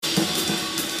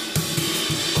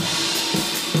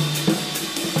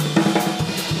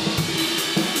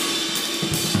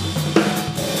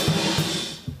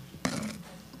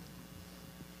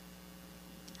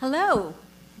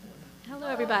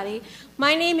everybody.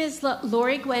 My name is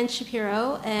Laurie Gwen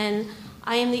Shapiro, and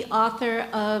I am the author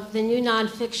of the new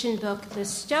nonfiction book, The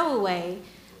Stowaway,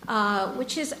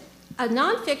 which is a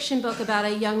nonfiction book about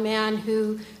a young man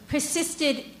who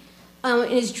persisted in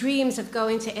his dreams of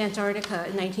going to Antarctica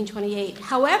in 1928.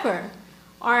 However,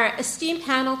 our esteemed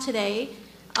panel today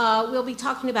will be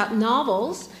talking about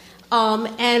novels,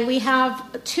 and we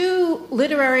have two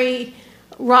literary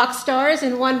rock stars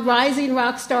and one rising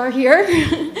rock star here.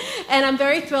 And I'm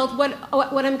very thrilled.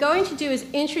 What I'm going to do is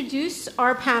introduce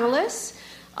our panelists.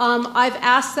 I've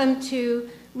asked them to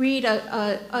read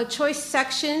a choice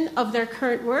section of their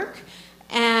current work,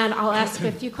 and I'll ask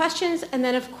a few questions, and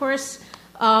then, of course,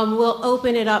 we'll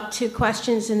open it up to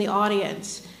questions in the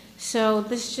audience. So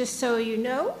this, just so you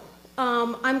know,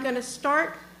 I'm going to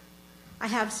start. I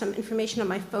have some information on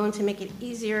my phone to make it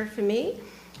easier for me.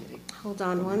 Hold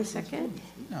on one second.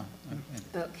 No.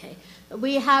 Okay.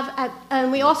 We have,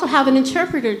 and we also have an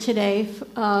interpreter today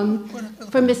from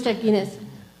Mr. Aguinis.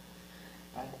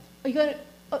 Are you going to?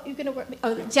 Oh, you're going to work.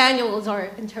 Oh, Daniel is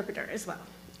our interpreter as well.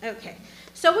 Okay.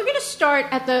 So we're going to start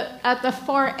at the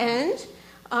far end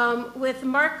with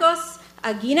Marcos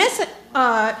Aguinis,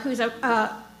 who's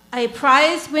a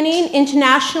prize-winning,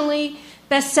 internationally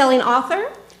best-selling author,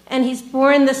 and he's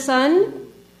born the son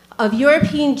of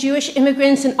European Jewish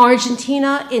immigrants in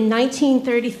Argentina in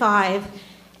 1935,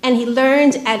 and he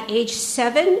learned at age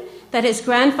 7 that his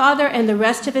grandfather and the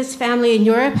rest of his family in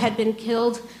Europe had been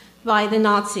killed by the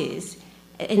Nazis.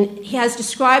 And he has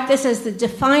described this as the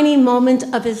defining moment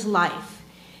of his life.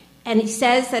 And he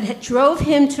says that it drove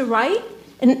him to write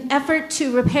an effort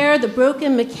to repair the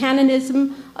broken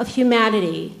mechanism of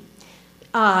humanity.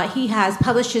 He has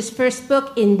published his first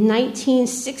book in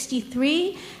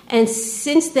 1963, and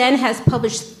since then has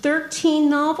published 13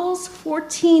 novels,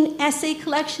 14 essay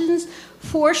collections,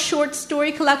 4 short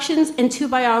story collections, and 2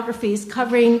 biographies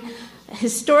covering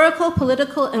historical,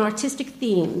 political, and artistic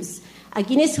themes.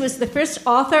 Aguinis was the first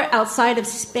author outside of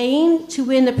Spain to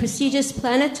win the prestigious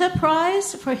Planeta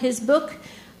Prize for his book,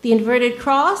 The Inverted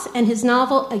Cross, and his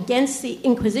novel Against the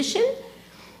Inquisition,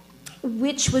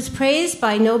 which was praised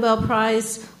by Nobel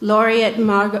Prize laureate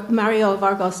Mario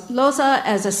Vargas Llosa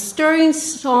as a stirring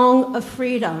song of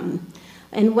freedom.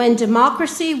 And when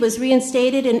democracy was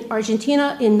reinstated in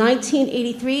Argentina in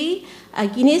 1983,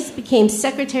 Aguinis became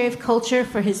Secretary of Culture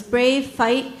for his brave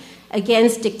fight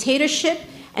against dictatorship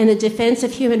and the defense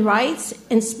of human rights,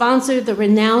 and sponsored the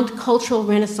renowned cultural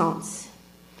renaissance.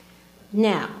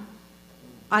 Now,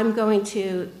 I'm going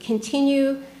to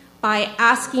continue by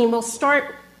asking, we'll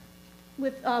start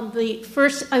with the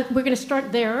first, we're going to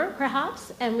start there,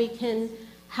 perhaps, and we can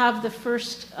have the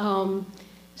first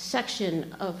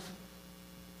section of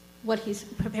what he's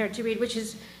prepared to read, which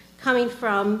is coming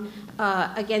from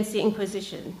Against the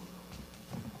Inquisition.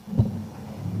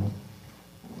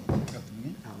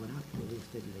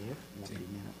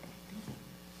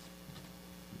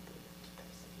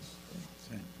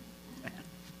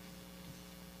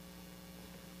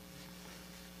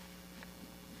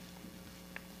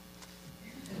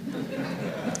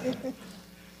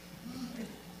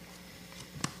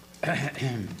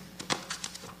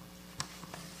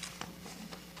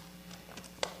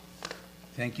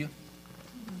 Thank you.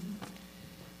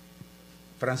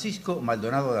 Francisco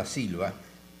Maldonado da Silva,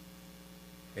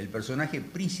 el personaje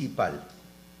principal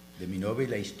de mi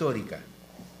novela histórica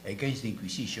Against the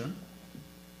Inquisition,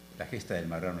 La gesta del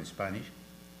marrano en Spanish,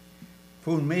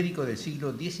 fue un médico del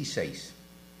siglo XVI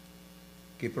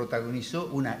que protagonizó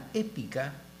una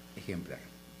épica ejemplar.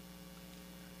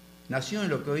 Nació en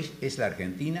lo que hoy es la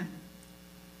Argentina,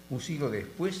 un siglo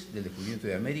después del descubrimiento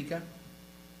de América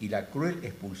y la cruel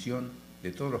expulsión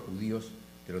de todos los judíos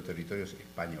de los territorios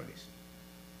españoles.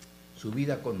 Su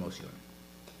vida conmociona.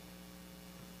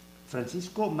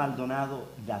 Francisco Maldonado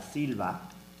da Silva,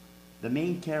 the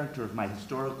main character of my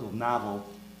historical novel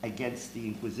Against the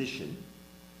Inquisition,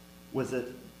 was a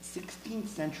 16th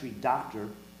century doctor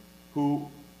who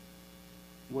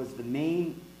was the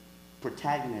main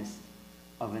protagonist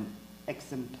of an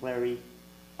exemplary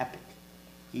epic.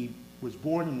 He was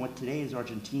born in what today is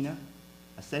Argentina,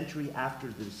 a century after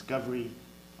the discovery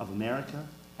of America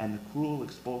and the cruel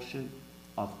expulsion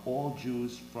of all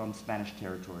Jews from Spanish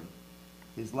territory.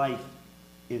 His life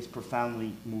is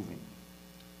profoundly moving.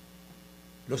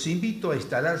 Los invito a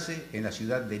instalarse en la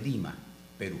ciudad de Lima,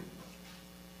 Perú,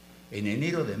 en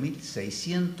enero de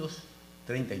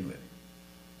 1639.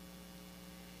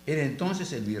 Era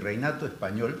entonces el virreinato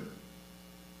español.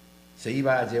 Se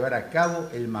iba a llevar a cabo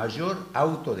el mayor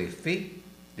auto de fe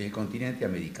del continente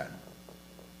americano.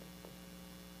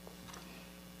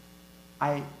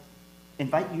 I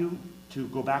invite you to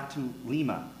go back to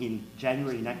Lima in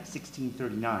January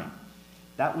 1639.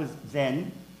 That was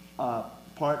then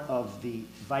part of the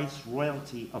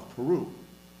Viceroyalty of Peru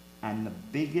and the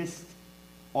biggest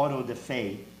auto de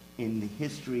fe in the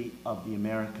history of the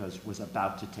Americas was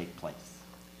about to take place.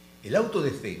 El auto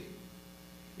de fe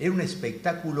era un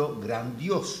espectáculo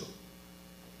grandioso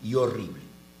y horrible,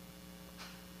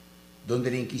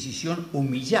 donde la Inquisición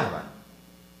humillaba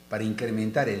para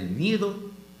incrementar el miedo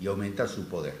y aumentar su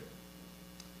poder.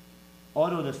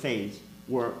 Auto de fe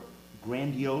were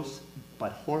grandiose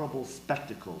but horrible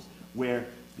spectacles where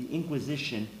the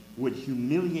Inquisition would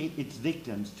humiliate its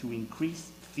victims to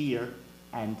increase fear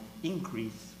and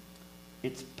increase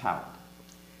its power.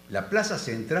 La plaza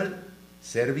central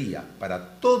servía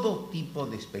para todo tipo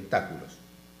de espectáculos,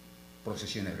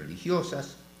 procesiones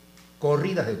religiosas,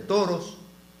 corridas de toros,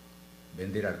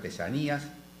 vender artesanías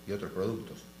y otros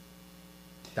productos.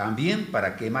 También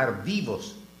para quemar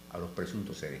vivos a los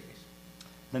presuntos herejes.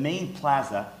 The main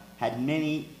plaza had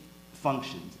many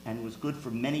functions and was good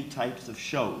for many types of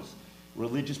shows,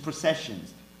 religious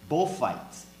processions,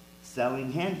 bullfights,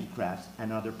 selling handicrafts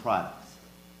and other products.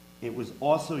 It was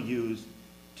also used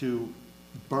to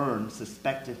burn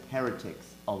suspected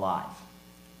heretics alive.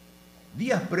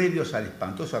 Días previos al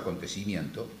espantoso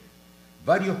acontecimiento,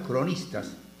 varios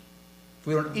cronistas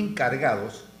fueron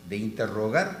encargados de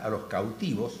interrogar a los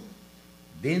cautivos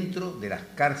dentro de las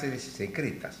cárceles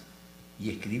secretas y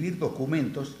escribir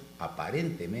documentos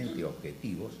aparentemente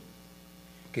objetivos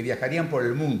que viajarían por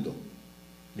el mundo.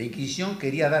 La Inquisición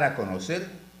quería dar a conocer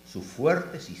su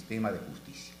fuerte sistema de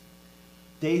justicia.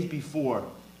 Days before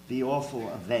the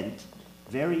awful event,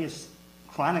 various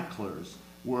chroniclers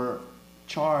were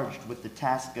charged with the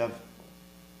task of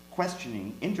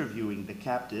questioning, interviewing the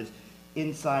captives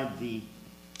inside the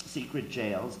secret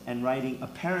jails and writing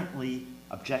apparently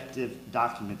objective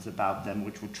documents about them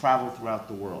which would travel throughout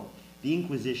the world. The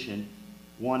Inquisition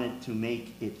wanted to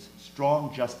make its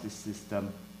strong justice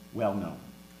system well known.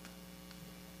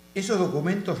 Esos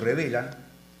documentos revelan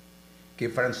que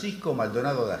Francisco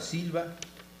Maldonado da Silva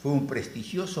fue un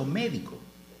prestigioso médico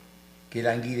que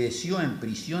languideció en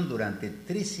prisión durante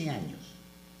 13 años.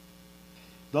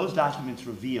 Those documents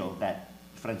reveal that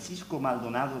Francisco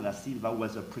Maldonado da Silva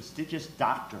was a prestigious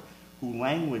doctor who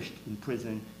languished in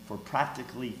prison for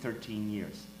practically 13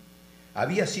 years.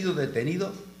 Había sido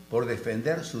detenido por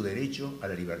defender su derecho a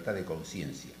la libertad de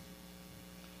conciencia.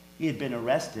 He had been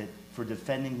arrested for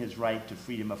defending his right to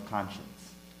freedom of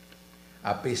conscience.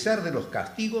 A pesar de los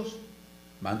castigos,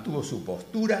 mantuvo su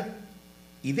postura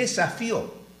y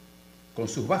desafió con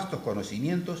sus vastos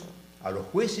conocimientos a los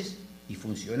jueces y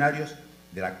funcionarios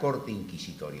de la corte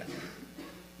inquisitorial.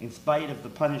 In spite of the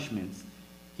punishments,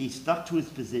 he stuck to his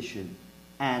position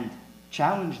and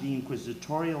challenged the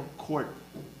inquisitorial court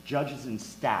judges and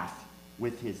staff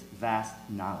with his vast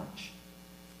knowledge.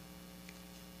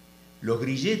 Los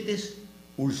grilletes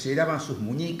ulceraban sus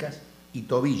muñecas y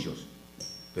tobillos,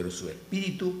 pero su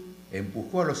espíritu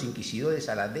empujó a los inquisidores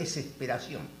a la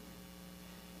desesperación.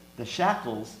 The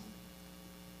shackles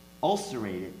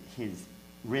ulcerated his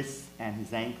wrists and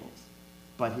his ankles,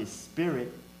 but his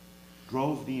spirit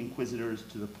drove the inquisitors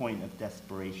to the point of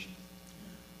desperation.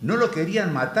 No lo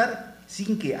querían matar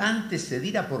sin que antes se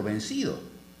diera por vencido,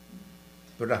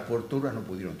 pero las torturas no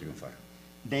pudieron triunfar.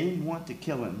 They didn't want to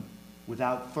kill him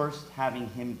without first having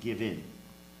him give in,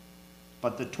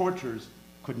 but the tortures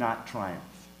could not triumph.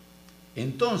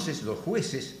 Entonces los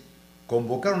jueces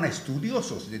convocaron a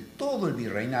estudiosos de todo el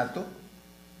virreinato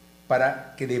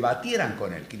para que debatieran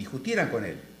con él, que discutieran con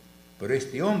él. Pero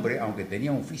este hombre, aunque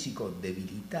tenía un físico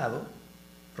debilitado,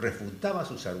 refutaba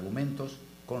sus argumentos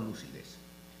con lucidez.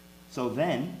 So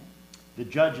then, the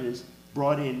judges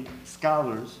brought in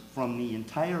scholars from the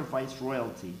entire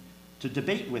viceroyalty to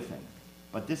debate with him.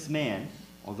 But this man,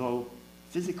 although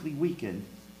physically weakened,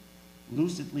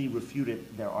 lucidly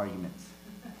refuted their arguments.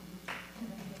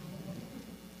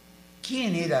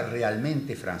 ¿Quién era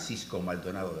realmente Francisco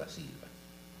Maldonado da Silva?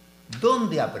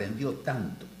 ¿Dónde aprendió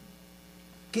tanto?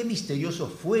 ¿Qué misterioso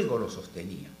fuego lo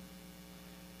sostenía?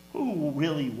 Who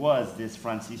really was this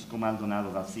Francisco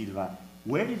Maldonado da Silva?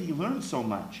 Where did he learn so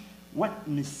much? What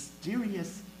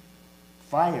mysterious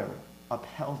fire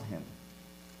upheld him?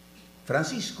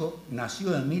 Francisco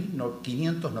nació en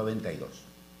 1592,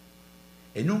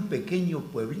 en un pequeño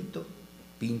pueblito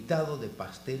pintado de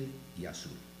pastel y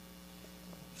azul.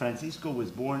 Francisco was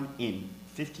born in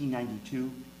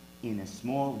 1592 in a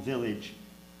small village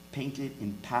painted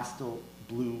in pastel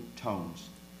blue tones.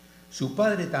 Su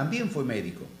padre también fue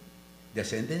médico, de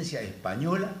ascendencia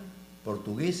española,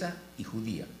 portuguesa y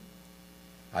judía.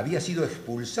 Había sido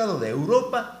expulsado de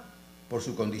Europa por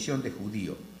su condición de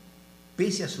judío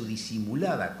pese a su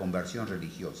disimulada conversión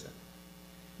religiosa,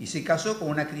 y se casó con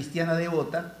una cristiana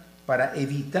devota para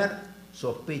evitar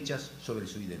sospechas sobre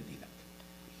su identidad.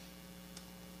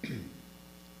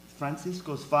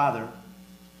 Francisco's father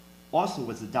also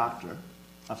was a doctor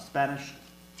of Spanish,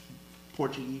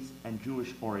 Portuguese, and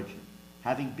Jewish origin.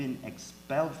 Having been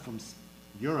expelled from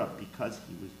Europe because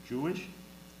he was Jewish,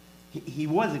 he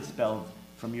was expelled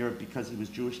from Europe because he was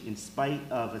Jewish in spite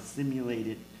of a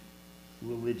simulated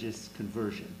religious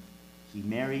conversion. He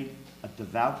married a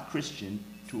devout Christian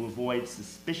to avoid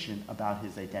suspicion about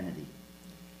his identity.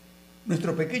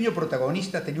 Nuestro pequeño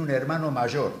protagonista tenía un hermano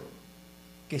mayor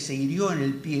que se hirió en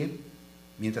el pie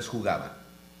mientras jugaba.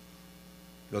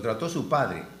 Lo trató su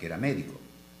padre, que era médico.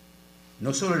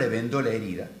 No solo le vendó la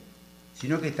herida,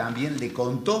 sino que también le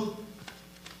contó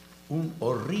un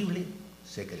horrible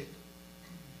secreto.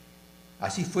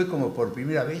 Así fue como por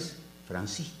primera vez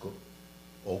Francisco,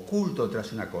 oculto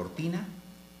tras una cortina,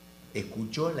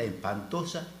 escuchó la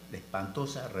espantosa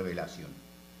revelación.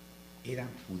 Eran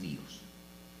judíos.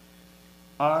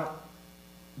 Our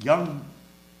young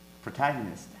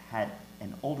protagonist had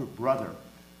an older brother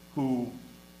who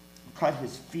cut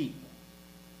his feet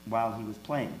while he was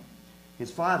playing. His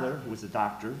father, who was a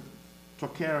doctor,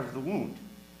 took care of the wound.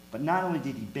 But not only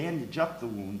did he bandage up the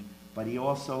wound, but he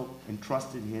also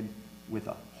entrusted him with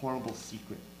a horrible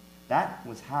secret. That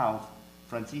was how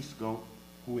Francisco,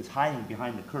 who was hiding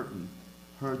behind the curtain,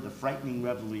 heard the frightening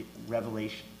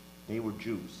revelation. They were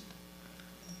Jews.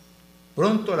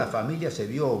 Pronto la familia se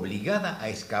vio obligada a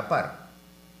escapar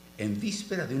en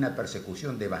vísperas de una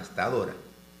persecución devastadora.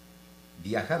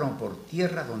 Viajaron por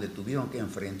tierras donde tuvieron que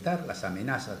enfrentar las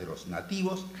amenazas de los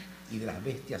nativos y de las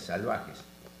bestias salvajes.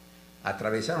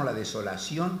 Atravesaron la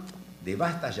desolación de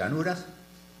vastas llanuras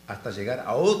hasta llegar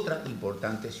a otra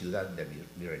importante ciudad del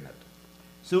virreinato.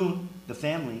 Soon, the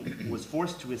family was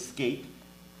forced to escape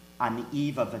on the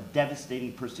eve of a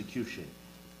devastating persecution.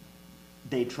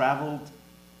 They traveled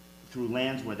through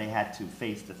lands where they had to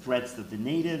face the threats of the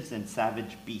natives and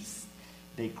savage beasts.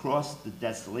 They crossed the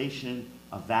desolation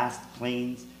of vast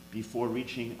plains before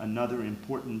reaching another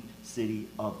important city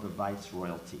of the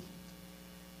viceroyalty.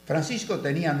 Francisco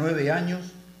tenía 9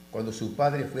 años cuando su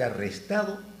padre fue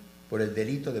arrestado por el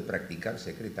delito de practicar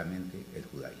secretamente el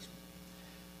judaísmo.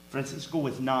 Francisco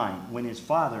was 9 when his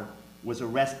father was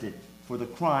arrested for the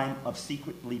crime of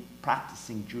secretly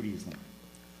practicing Judaism.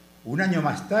 Un año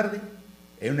más tarde,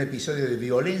 en un episodio de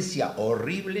violencia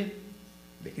horrible,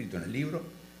 descrito en el libro,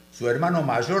 su hermano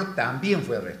mayor también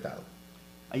fue arrestado.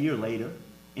 A year later,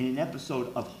 in an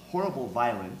episode of horrible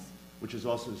violence, which is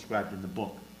also described in the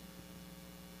book,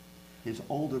 his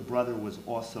older brother was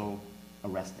also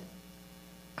arrested.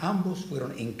 Ambos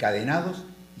fueron encadenados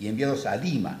y enviados a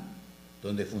Lima,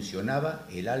 donde funcionaba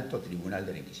el alto tribunal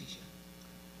de la Inquisición.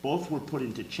 Both were put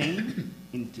into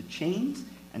chains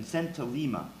and sent to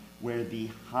Lima, where the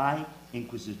High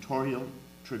Inquisitorial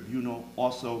Tribunal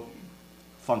also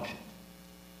functioned.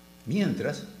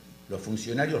 Mientras, los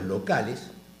funcionarios locales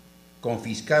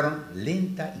confiscaron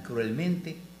lenta y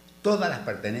cruelmente todas las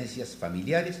pertenencias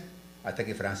familiares hasta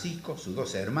que Francisco, sus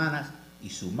 2 hermanas y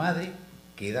su madre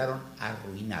quedaron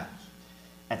arruinados.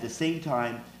 At the same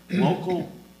time, local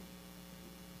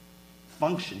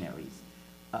functionaries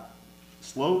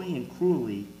slowly and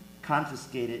cruelly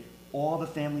confiscated all the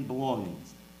family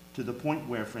belongings to the point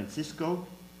where Francisco,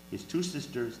 his 2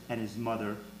 sisters, and his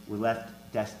mother were left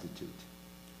destitute.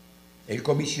 El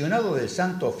comisionado del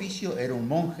Santo Oficio era un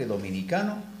monje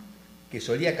dominicano que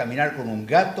solía caminar con un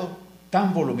gato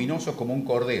tan voluminoso como un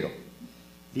cordero.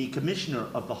 The commissioner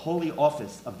of the Holy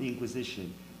Office of the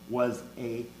Inquisition was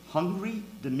a hungry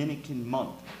Dominican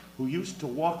monk who used to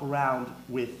walk around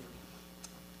with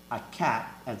a cat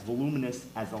as voluminous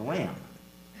as a lamb.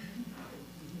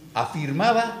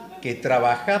 Afirmaba que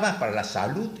trabajaba para la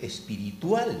salud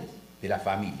espiritual de la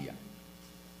familia,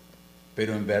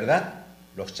 pero en verdad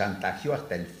los chantajeó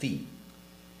hasta el fin.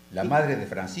 La madre de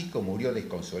Francisco murió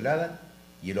desconsolada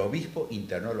y el obispo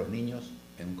internó a los niños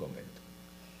en un convento.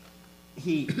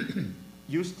 He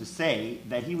used to say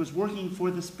that he was working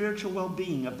for the spiritual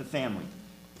well-being of the family,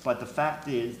 but the fact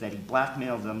is that he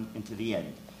blackmailed them into the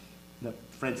end.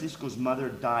 Francisco's mother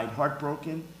died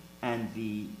heartbroken, and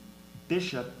the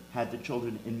bishop had the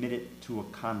children admitted to a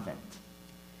convent.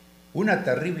 Una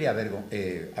terrible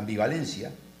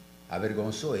ambivalencia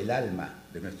avergonzó el alma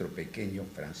de nuestro pequeño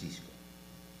Francisco.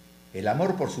 El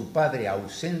amor por su padre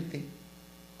ausente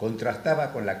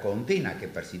contrastaba con la condena que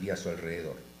percibía a su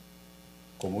alrededor.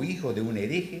 Como hijo de un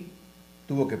hereje,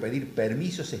 tuvo que pedir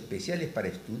permisos especiales para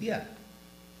estudiar.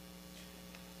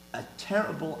 A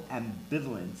terrible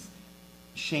ambivalence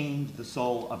shamed the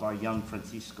soul of our young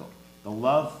Francisco. The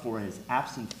love for his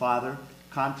absent father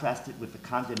contrasted with the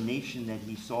condemnation that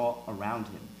he saw around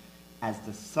him. As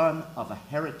the son of a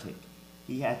heretic,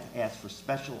 he had to ask for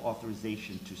special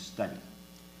authorization to study.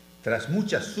 Tras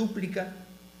mucha súplica,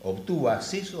 obtuvo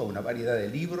acceso a una variedad de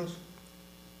libros,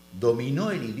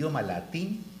 dominó el idioma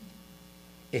latín,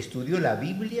 estudió la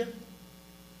Biblia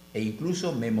e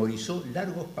incluso memorizó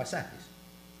largos pasajes.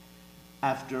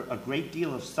 After a great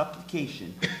deal of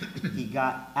supplication, he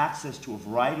got access to a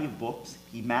variety of books,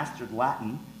 he mastered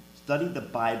Latin, studied the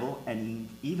Bible, and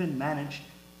he even managed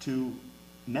to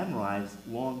memorize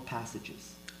long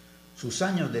passages. Sus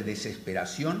años de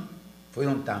desesperación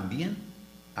fueron también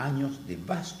años de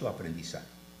vasto aprendizaje.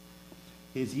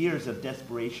 His years of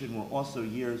desperation were also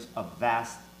years of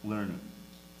vast learning.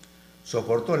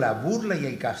 Soportó la burla y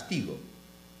el castigo,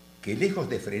 que lejos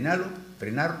de frenarlo,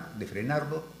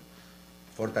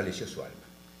 fortaleció su alma.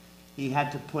 He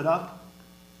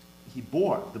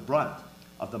bore the brunt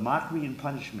of the mockery and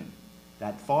punishment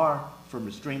that, far from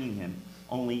restraining him,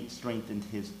 only strengthened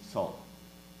his soul.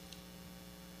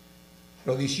 A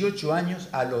los 18 años,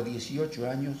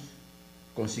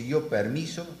 consiguió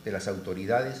permiso de las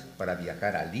autoridades para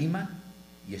viajar a Lima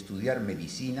y estudiar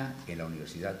medicina en la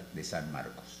Universidad de San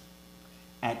Marcos.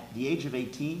 At the age of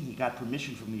 18, he got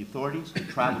permission from the authorities to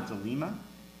travel to Lima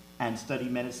and study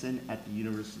medicine at the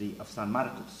University of San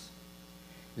Marcos.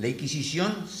 La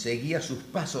Inquisición seguía sus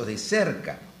pasos de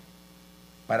cerca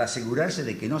para asegurarse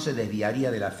de que no se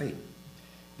desviaría de la fe.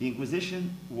 The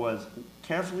Inquisition was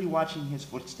carefully watching his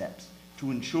footsteps to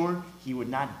ensure he would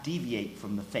not deviate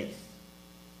from the faith.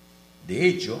 De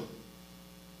hecho,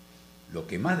 lo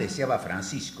que más deseaba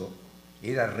Francisco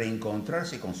era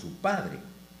reencontrarse con su padre,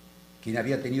 quien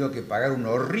había tenido que pagar un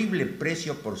horrible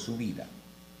precio por su vida.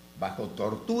 Bajo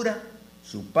tortura,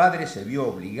 su padre se vio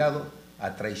obligado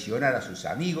a traicionar a sus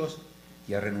amigos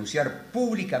y a renunciar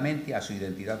públicamente a su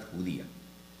identidad judía.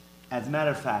 As a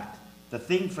matter of fact, the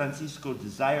thing Francisco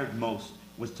desired most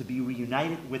was to be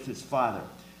reunited with his father,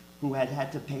 who had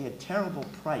had to pay a terrible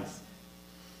price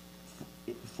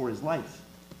for his life.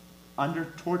 Under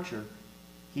torture,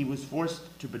 he was forced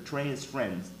to betray his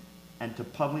friends and to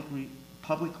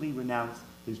publicly renounce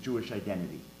his Jewish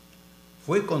identity.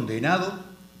 Fue condenado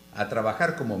a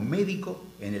trabajar como médico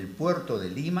en el puerto de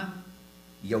Lima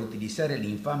y a utilizar el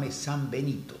infame San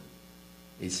Benito.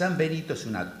 El San Benito es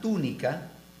una túnica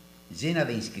llena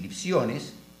de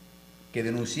inscripciones que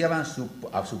denunciaban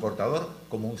a su portador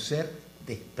como un ser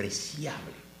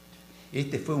despreciable.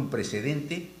 Este fue un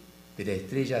precedente de la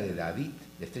estrella de David,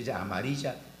 la estrella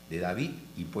amarilla de David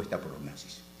impuesta por los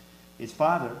nazis. His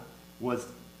father was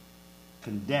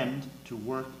condemned to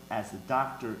work as a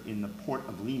doctor in the port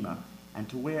of Lima and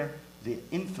to wear the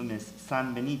infamous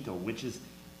San Benito, which is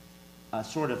a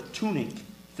sort of tunic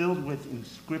filled with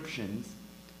inscriptions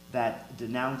that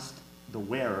denounced the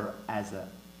wearer as a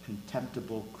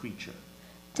contemptible creature.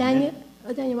 Daniel,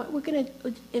 we're going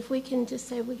to, if we can just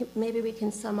say, maybe we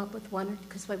can sum up with one,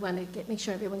 because we want to make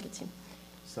sure everyone gets in.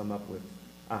 Sum up with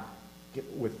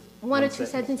One or two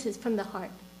sentences from the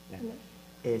heart.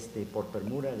 Yeah. Por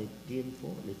premura de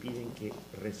tiempo le piden que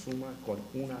resuma con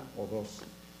una o dos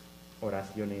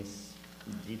oraciones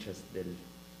dichas del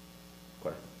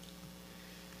corazón.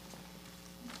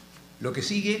 Lo que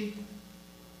sigue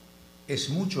es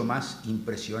mucho más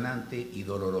impresionante y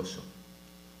doloroso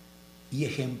y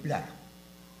ejemplar,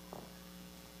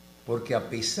 porque a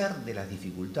pesar de las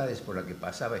dificultades por las que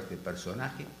pasaba este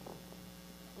personaje,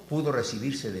 pudo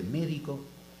recibirse de médico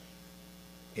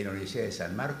en la Universidad de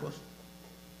San Marcos,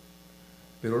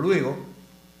 pero luego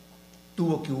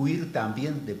tuvo que huir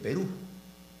también de Perú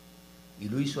y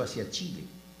lo hizo hacia Chile,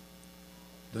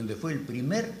 donde fue el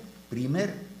primer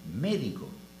médico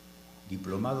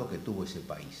diplomado que tuvo ese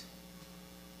país.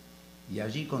 Y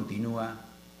allí continúa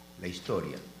la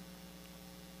historia.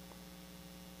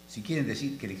 Si quieren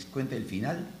decir que les cuente el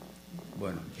final,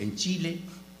 bueno, en Chile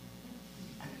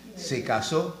se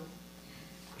casó,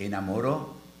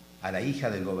 enamoró a la hija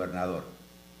del gobernador.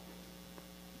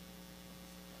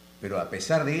 Pero a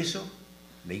pesar de eso,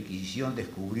 la Inquisición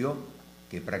descubrió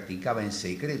que practicaba en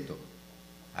secreto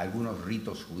algunos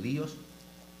ritos judíos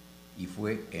y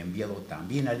fue enviado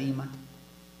también a Lima,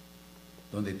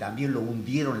 donde también lo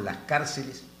hundieron en las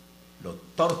cárceles, lo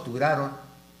torturaron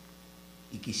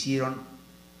y quisieron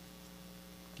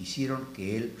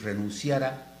que él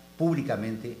renunciara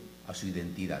públicamente a su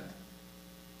identidad.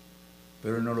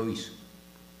 Pero él no lo hizo.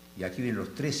 Y aquí vienen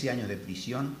los 13 años de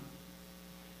prisión,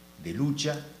 de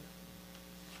lucha,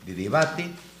 de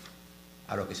debate,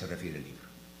 a lo que se refiere el libro.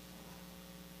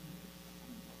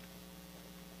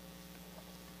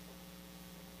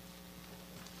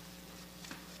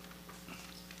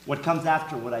 What comes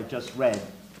after what I just read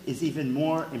is even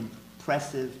more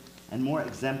impressive and more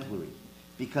exemplary,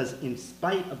 because in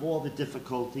spite of all the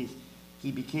difficulties,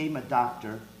 he became a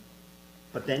doctor,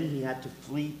 but then he had to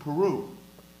flee Peru,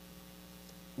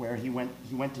 where he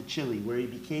went to Chile, where he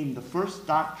became the first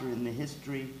doctor in the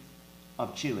history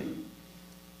of Chile.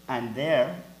 And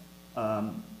there,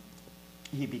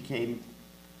 he became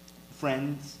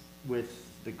friends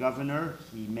with the governor.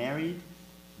 He married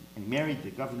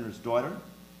the governor's daughter.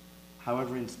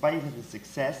 However, in spite of his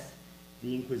success,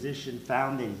 the Inquisition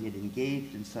found that he had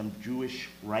engaged in some Jewish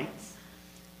rites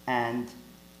and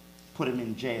put him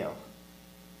in jail,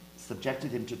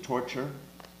 subjected him to torture,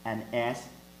 and asked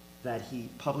that he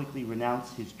publicly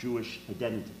renounce his Jewish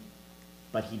identity.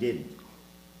 But he didn't.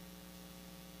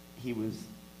 He was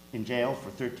in jail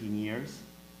for 13 years,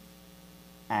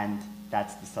 and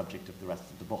that's the subject of the rest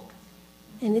of the book.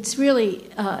 And it's really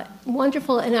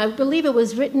wonderful, and I believe it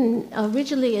was written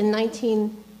originally in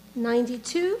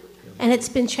 1992, and it's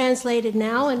been translated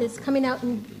now, and it's coming out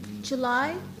in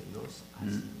July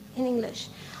in English.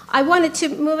 I wanted to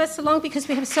move us along because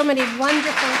we have so many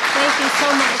wonderful, thank you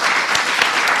so much.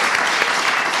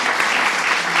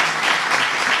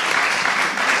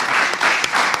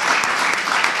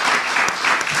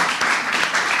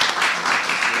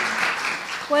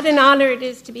 What an honor it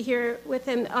is to be here with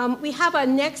him. We have our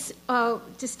next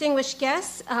distinguished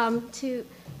guest, and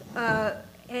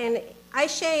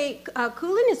Ayse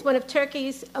Kulin is one of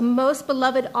Turkey's most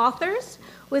beloved authors,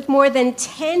 with more than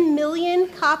 10 million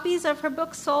copies of her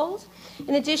books sold.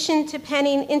 In addition to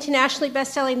penning internationally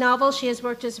best-selling novels, she has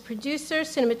worked as a producer,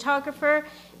 cinematographer,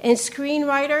 and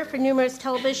screenwriter for numerous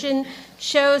television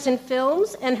shows and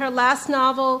films. And her last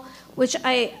novel, which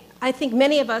I think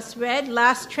many of us read,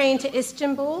 Last Train to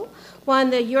Istanbul, won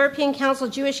the European Council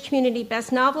Jewish Community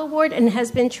Best Novel Award and has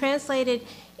been translated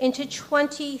into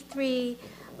 23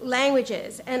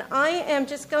 languages. And I am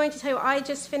just going to tell you, I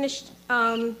just finished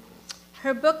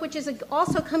her book, which is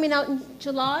also coming out in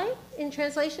July in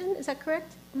translation. Is that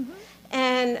correct? Mm-hmm.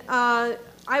 And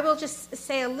I will just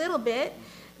say a little bit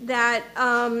that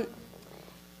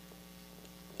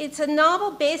it's a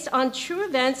novel based on true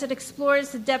events that explores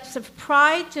the depths of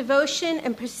pride, devotion,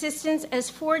 and persistence as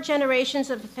 4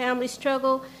 generations of a family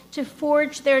struggle to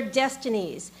forge their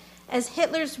destinies. As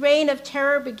Hitler's reign of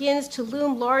terror begins to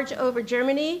loom large over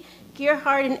Germany,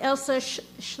 Gerhard and Elsa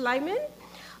Schliemann,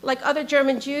 like other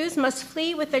German Jews, must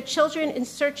flee with their children in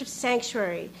search of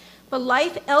sanctuary. But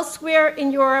life elsewhere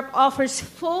in Europe offers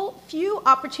few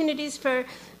opportunities for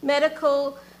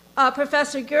medical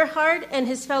Professor Gerhard and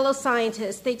his fellow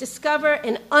scientists. They discover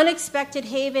an unexpected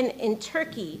haven in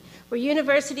Turkey, where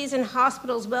universities and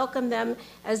hospitals welcome them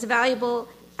as valuable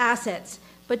assets.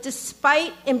 But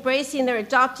despite embracing their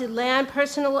adopted land,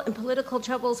 personal and political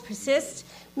troubles persist.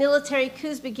 Military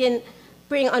coups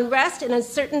bring unrest and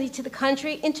uncertainty to the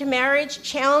country. Intermarriage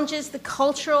challenges the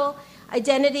cultural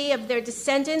identity of their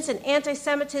descendants, and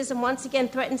anti-Semitism once again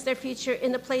threatens their future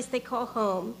in the place they call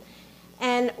home.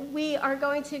 And we are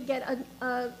going to get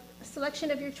a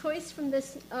selection of your choice from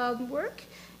this work,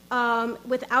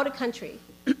 Without a Country.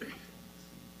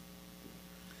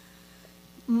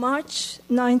 March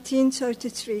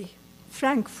 1933,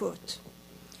 Frankfurt.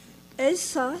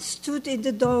 Elsa stood in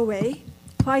the doorway,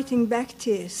 fighting back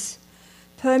tears.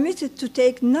 Permitted to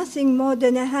take nothing more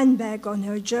than a handbag on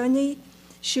her journey,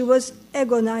 she was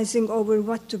agonizing over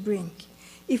what to bring.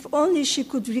 If only she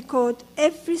could record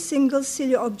every single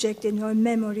silly object in her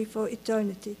memory for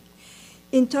eternity.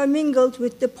 Intermingled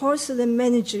with the porcelain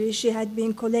menagerie she had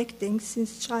been collecting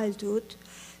since childhood,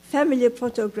 family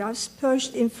photographs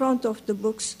perched in front of the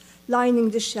books lining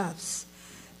the shelves.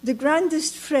 The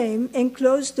grandest frame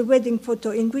enclosed the wedding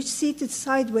photo in which, seated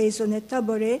sideways on a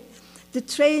tabouret, the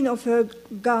train of her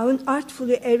gown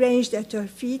artfully arranged at her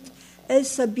feet,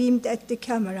 Elsa beamed at the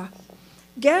camera.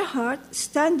 Gerhard,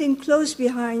 standing close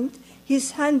behind,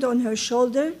 his hand on her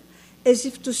shoulder, as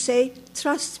if to say,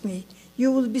 "Trust me,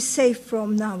 you will be safe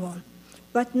from now on."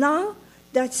 But now,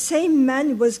 that same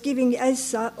man was giving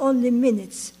Elsa only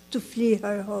minutes to flee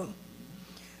her home.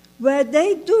 Were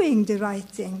they doing the right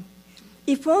thing?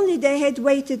 If only they had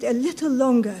waited a little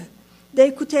longer,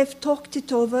 they could have talked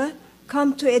it over,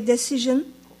 come to a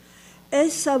decision.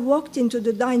 Elsa walked into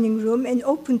the dining room and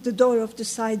opened the door of the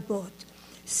sideboard.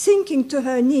 Sinking to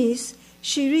her knees,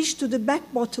 she reached to the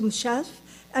back bottom shelf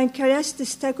and caressed the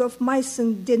stack of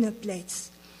Meissen dinner plates.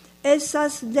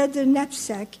 Elsa's leather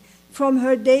knapsack from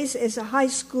her days as a high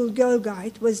school girl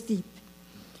guide was deep.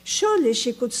 Surely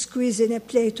she could squeeze in a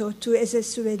plate or two as a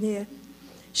souvenir.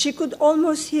 She could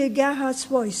almost hear Gerhard's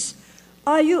voice.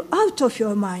 "Are you out of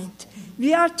your mind?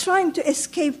 We are trying to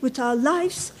escape with our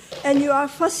lives, and you are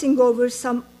fussing over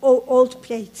some old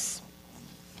plates.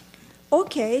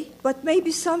 Okay, but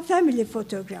maybe some family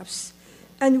photographs.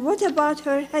 And what about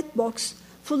her hatbox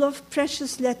full of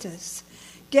precious letters?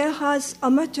 Gerhard's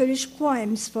amateurish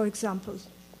poems, for example.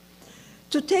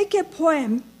 To take a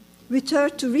poem with her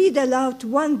to read aloud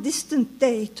one distant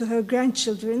day to her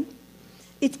grandchildren,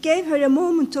 it gave her a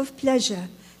moment of pleasure,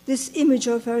 this image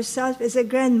of herself as a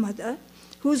grandmother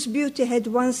whose beauty had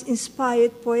once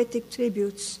inspired poetic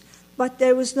tributes. But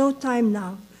there was no time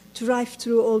now to rife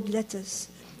through old letters.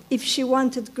 If she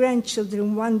wanted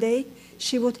grandchildren one day,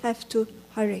 she would have to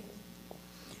hurry.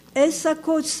 Elsa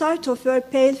caught sight of her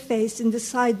pale face in the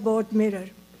sideboard mirror.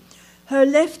 Her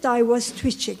left eye was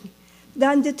twitching.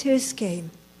 Then the tears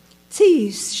came.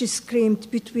 "Thieves," she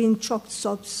screamed between choked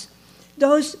sobs.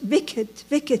 "Those wicked,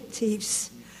 wicked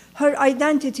thieves." Her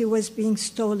identity was being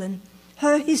stolen.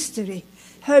 Her history,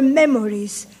 her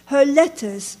memories, her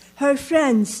letters, her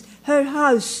friends, her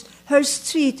house, her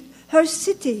street, her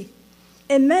city.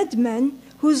 A madman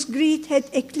whose greed had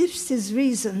eclipsed his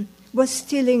reason was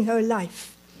stealing her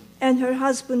life, and her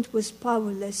husband was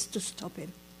powerless to stop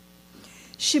him.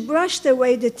 She brushed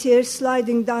away the tears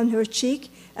sliding down her cheek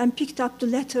and picked up the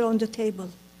letter on the table.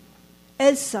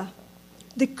 "Elsa,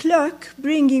 the clerk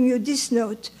bringing you this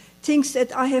note thinks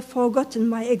that I have forgotten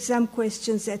my exam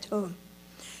questions at home.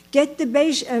 Get the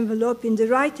beige envelope in the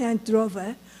right-hand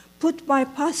drawer, put my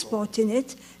passport in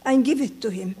it, and give it to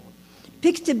him.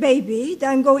 Pick the baby,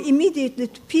 then go immediately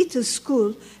to Peter's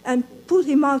school and pull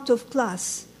him out of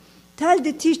class. Tell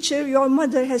the teacher your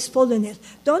mother has fallen ill.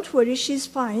 Don't worry, she's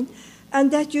fine, and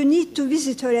that you need to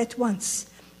visit her at once.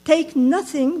 Take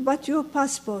nothing but your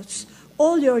passports,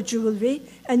 all your jewelry,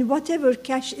 and whatever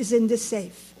cash is in the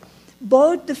safe.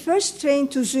 Board the first train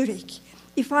to Zurich.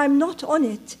 If I'm not on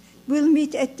it, we'll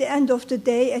meet at the end of the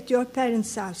day at your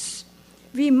parents' house.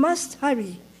 We must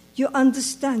hurry. You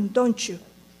understand, don't you?"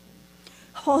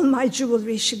 "All my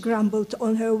jewelry," she grumbled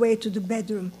on her way to the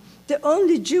bedroom. The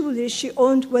only jewelry she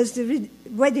owned was the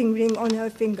wedding ring on her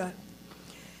finger.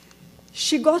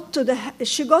 She got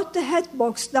the hat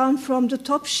box down from the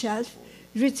top shelf,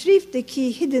 retrieved the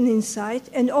key hidden inside,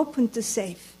 and opened the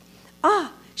safe.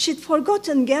 She'd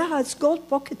forgotten Gerhard's gold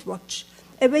pocket watch,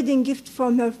 a wedding gift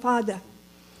from her father.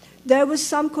 There was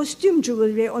some costume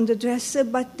jewelry on the dresser,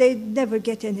 but they'd never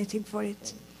get anything for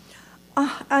it.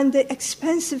 And the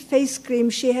expensive face cream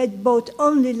she had bought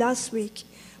only last week,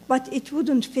 but it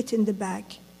wouldn't fit in the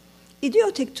bag.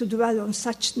 Idiotic to dwell on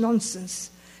such nonsense.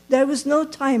 There was no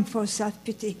time for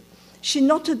self-pity. She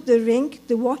knotted the ring,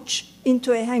 the watch,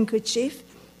 into a handkerchief,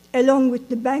 along with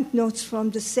the banknotes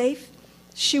from the safe.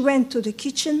 She went to the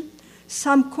kitchen,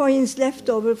 some coins left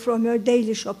over from her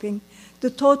daily shopping. The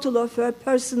total of her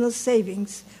personal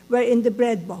savings were in the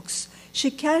bread box.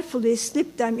 She carefully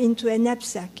slipped them into a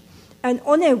knapsack and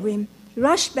on a whim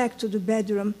rushed back to the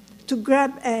bedroom to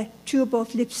grab a tube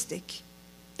of lipstick.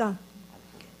 Done.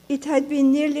 It had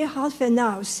been nearly half an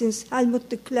hour since Helmut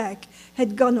the clerk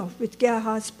had gone off with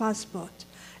Gerhard's passport,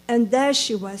 and there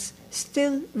she was,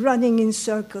 still running in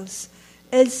circles.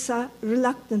 Elsa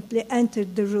reluctantly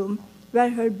entered the room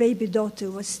where her baby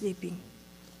daughter was sleeping.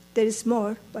 There is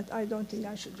more, but I don't think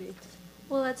I should read.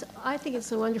 Well, I think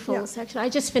it's a wonderful section. I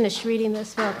just finished reading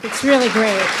this book. It's really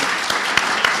great.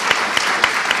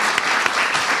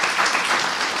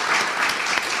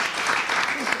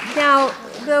 Now,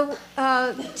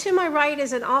 to my right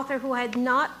is an author who I had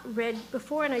not read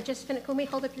before, and I just finished. Can we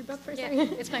hold up your book for a second?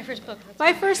 Yeah, it's my first book.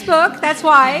 My first book, that's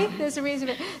why. There's a reason.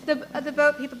 The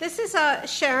Boat People. This is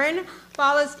Sharon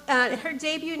Bala's, her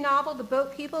debut novel, The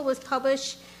Boat People, was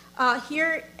published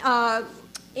here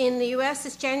in the U.S.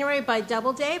 this January by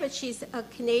Doubleday, but she's a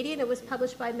Canadian. It was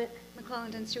published by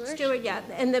McClelland and Stewart. Yeah.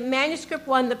 And the manuscript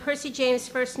won the Percy James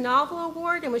First Novel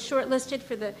Award and was shortlisted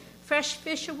for the Fresh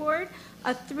Fish Award,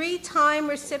 a 3-time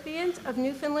recipient of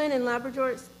Newfoundland and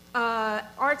Labrador's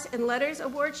Arts and Letters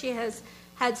Award. She has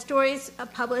had stories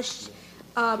published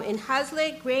in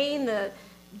Hazlitt, Grain, the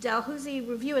Dalhousie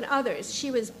Review, and others.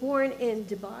 She was born in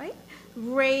Dubai,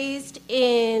 raised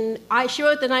in, she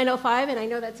wrote the 905, and I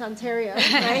know that's Ontario,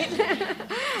 right?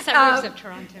 Suburbs of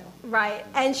Toronto. Right.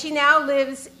 And she now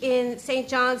lives in St.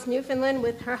 John's, Newfoundland,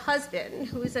 with her husband,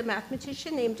 who is a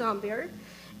mathematician named Don Beard.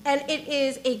 And it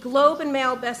is a Globe and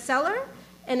Mail bestseller,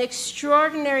 an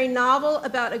extraordinary novel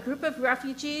about a group of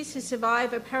refugees who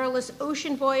survive a perilous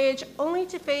ocean voyage only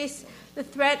to face the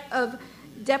threat of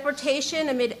deportation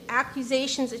amid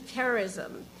accusations of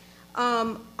terrorism.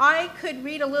 I could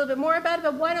read a little bit more about it,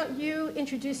 but why don't you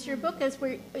introduce your book as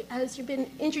you've been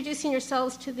introducing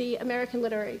yourselves to the American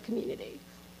literary community?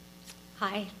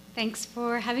 Hi, thanks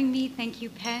for having me. Thank you,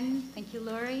 Penn. Thank you,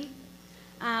 Laurie.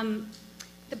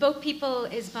 The Boat People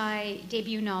is my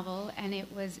debut novel, and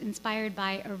it was inspired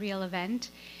by a real event.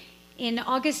 In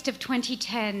August of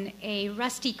 2010, a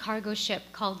rusty cargo ship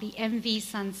called the MV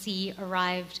Sunsea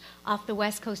arrived off the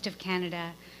west coast of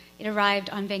Canada. It arrived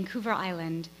on Vancouver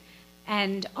Island,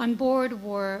 and on board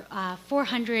were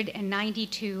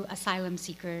 492 asylum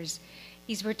seekers.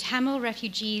 These were Tamil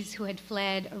refugees who had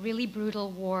fled a really brutal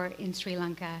war in Sri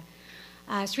Lanka.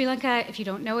 Sri Lanka, if you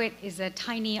don't know it, is a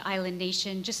tiny island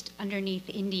nation just underneath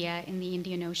India in the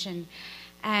Indian Ocean.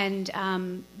 And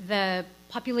the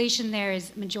population there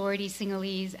is majority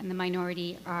Sinhalese and the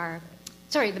majority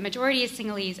is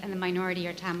Sinhalese and the minority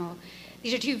are Tamil.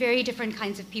 These are two very different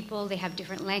kinds of people. They have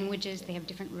different languages, they have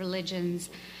different religions.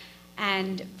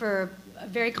 And for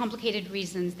very complicated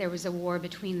reasons, there was a war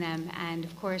between them. And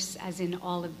of course, as in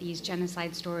all of these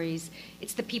genocide stories,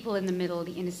 it's the people in the middle,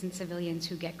 the innocent civilians,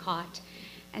 who get caught.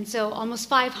 And so almost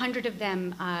 500 of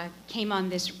them came on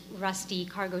this rusty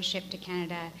cargo ship to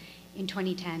Canada in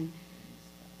 2010.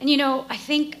 And you know, I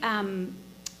think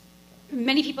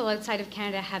many people outside of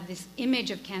Canada have this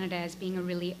image of Canada as being a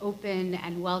really open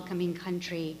and welcoming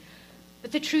country.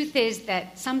 But the truth is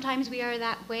that sometimes we are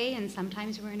that way, and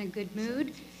sometimes we're in a good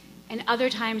mood, and other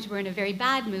times we're in a very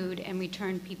bad mood and we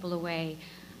turn people away.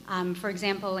 For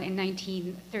example, in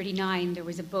 1939, there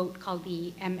was a boat called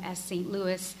the MS St.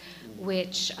 Louis,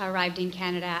 which arrived in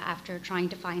Canada after trying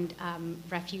to find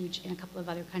refuge in a couple of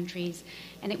other countries,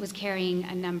 and it was carrying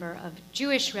a number of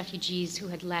Jewish refugees who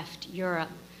had left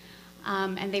Europe,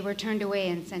 and they were turned away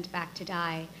and sent back to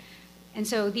die. And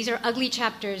so these are ugly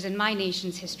chapters in my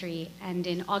nation's history, and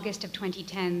in August of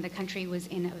 2010, the country was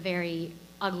in a very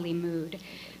ugly mood.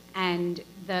 And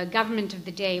the government of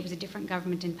the day, it was a different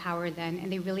government in power then,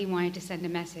 and they really wanted to send a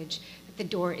message that the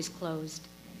door is closed.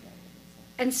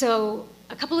 And so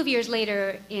a couple of years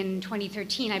later, in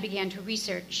 2013, I began to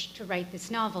research to write this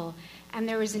novel. And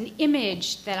there was an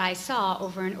image that I saw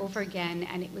over and over again,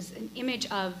 and it was an image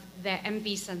of the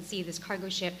MV Sunsea, this cargo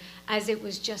ship, as it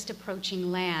was just approaching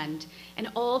land. And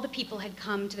all the people had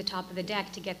come to the top of the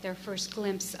deck to get their first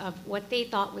glimpse of what they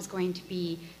thought was going to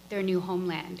be their new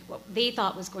homeland, what they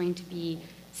thought was going to be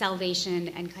salvation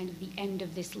and kind of the end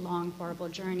of this long, horrible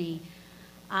journey.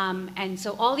 And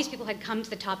so all these people had come to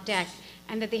the top deck,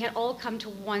 and that they had all come to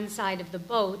one side of the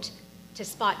boat to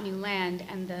spot new land,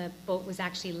 and the boat was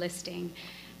actually listing.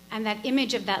 And that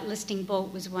image of that listing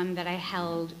boat was one that I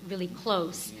held really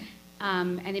close,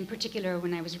 and in particular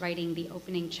when I was writing the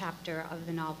opening chapter of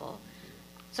the novel.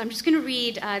 So I'm just going to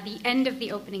read the end of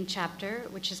the opening chapter,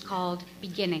 which is called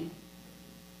Beginning.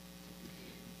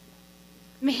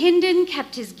 Mahindan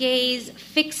kept his gaze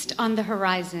fixed on the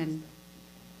horizon.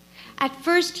 At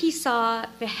first he saw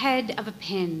the head of a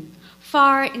pin,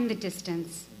 far in the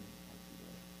distance.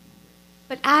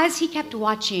 But as he kept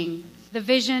watching, the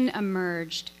vision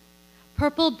emerged.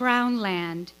 Purple-brown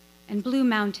land and blue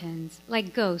mountains,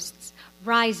 like ghosts,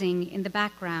 rising in the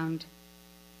background.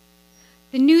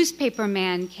 The newspaper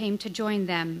man came to join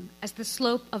them as the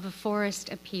slope of a forest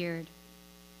appeared.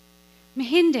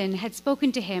 Mahindan had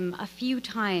spoken to him a few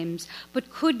times,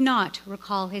 but could not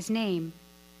recall his name.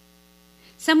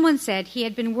 Someone said he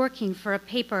had been working for a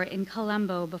paper in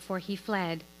Colombo before he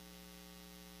fled.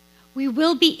 "We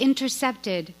will be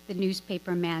intercepted," the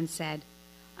newspaper man said.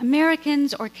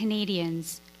 "Americans or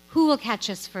Canadians, who will catch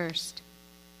us first?"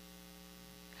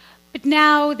 But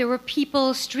now there were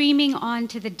people streaming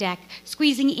onto the deck,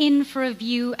 squeezing in for a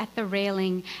view at the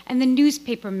railing, and the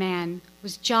newspaper man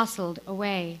was jostled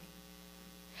away.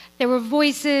 There were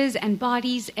voices and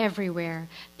bodies everywhere.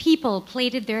 People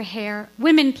plaited their hair,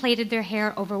 women plaited their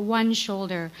hair over one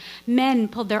shoulder, men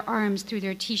pulled their arms through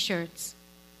their T-shirts.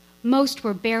 Most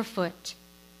were barefoot.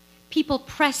 People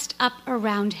pressed up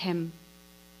around him.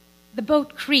 The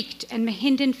boat creaked, and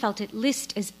Mahindan felt it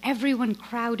list as everyone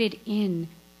crowded in.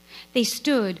 They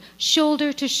stood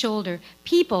shoulder to shoulder,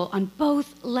 people on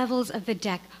both levels of the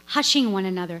deck, hushing one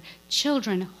another,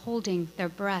 children holding their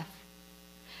breath.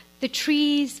 The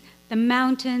trees, the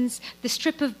mountains, the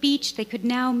strip of beach they could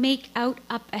now make out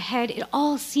up ahead, it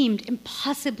all seemed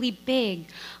impossibly big,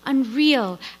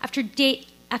 unreal, after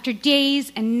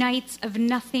days and nights of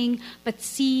nothing but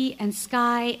sea and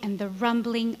sky and the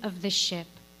rumbling of the ship.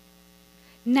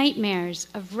 Nightmares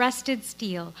of rusted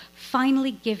steel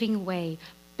finally giving way,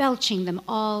 belching them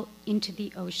all into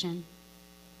the ocean.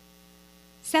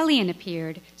 Celian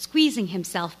appeared, squeezing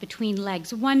himself between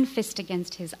legs, one fist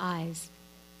against his eyes.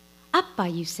 "Appa,"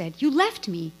 you said, "you left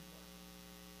me."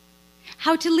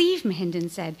 "How to leave," Mahindan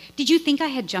said. "Did you think I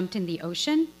had jumped in the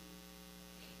ocean?"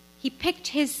 He picked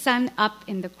his son up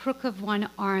in the crook of one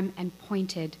arm and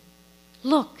pointed.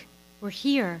 "Look, we're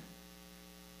here."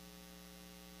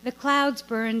 The clouds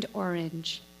burned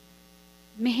orange.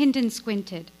 Mehinden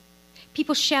squinted.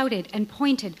 People shouted and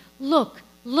pointed, "Look,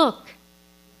 look!"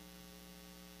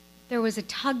 There was a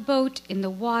tugboat in the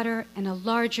water and a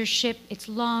larger ship, its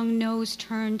long nose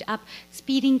turned up,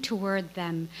 speeding toward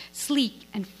them, sleek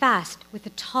and fast with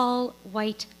a tall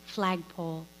white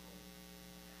flagpole.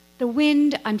 The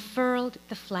wind unfurled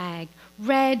the flag,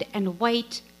 red and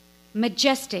white,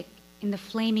 majestic in the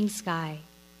flaming sky.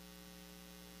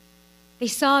 They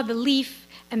saw the leaf,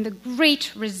 and the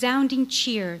great resounding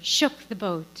cheer shook the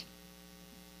boat.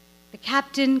 The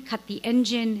captain cut the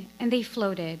engine, and they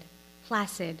floated,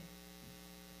 placid.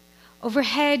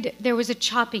 Overhead, there was a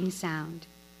chopping sound.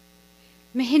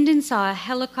 Mehinden saw a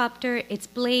helicopter, its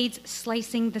blades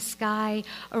slicing the sky,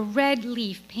 a red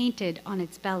leaf painted on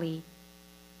its belly.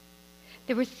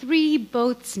 There were 3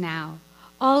 boats now,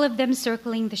 all of them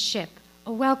circling the ship,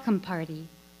 a welcome party.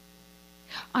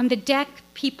 On the deck,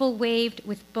 people waved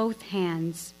with both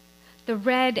hands. The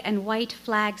red and white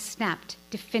flag snapped,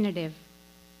 definitive.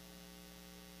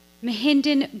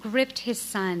 Mehinden gripped his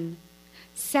son.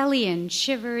 Celian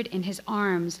shivered in his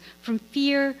arms, from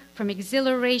fear, from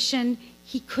exhilaration,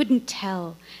 he couldn't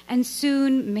tell, and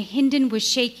soon Mehinden was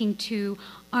shaking too,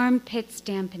 armpits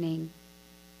dampening.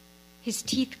 His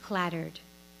teeth clattered.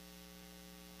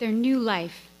 Their new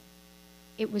life,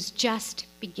 it was just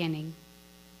beginning.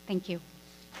 Thank you.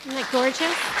 Isn't that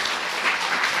gorgeous?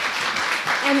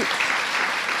 And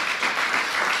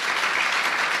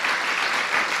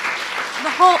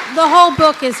the whole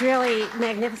book is really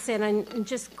magnificent and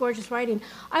just gorgeous writing.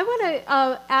 I want to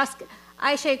ask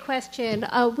Ayse a question.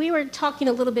 We were talking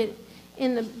a little bit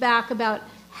in the back about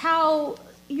how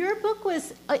your book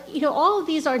was, all of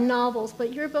these are novels,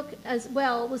 but your book as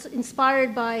well was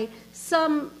inspired by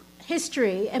some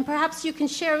history, and perhaps you can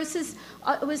share.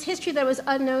 It was history that was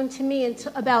unknown to me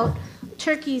about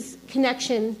Turkey's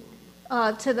connection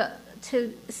to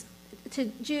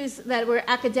Jews that were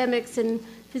academics and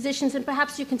physicians, and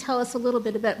perhaps you can tell us a little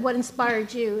bit about what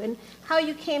inspired you and how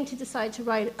you came to decide to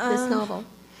write this novel.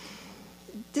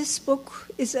 This book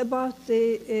is about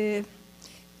the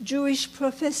Jewish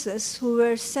professors who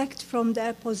were sacked from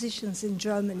their positions in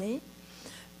Germany,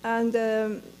 and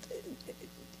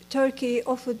Turkey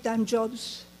offered them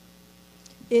jobs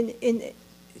in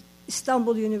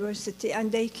Istanbul University,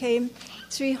 and they came,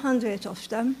 300 of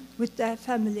them, with their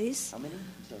families. How many?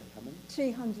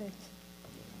 Sorry, how many?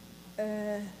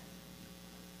 300.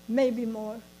 Maybe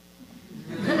more.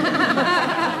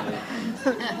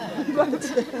 But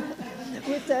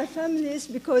with their families,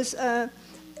 because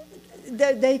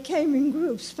they came in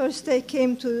groups. First they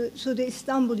came to the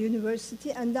Istanbul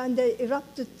University, and then they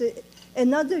erupted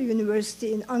another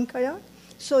university in Ankara,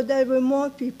 so there were more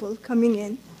people coming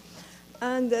in.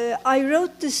 And I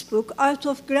wrote this book out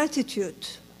of gratitude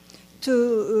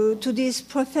to these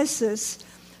professors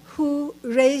who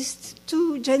raised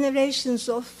 2 generations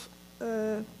of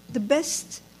the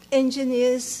best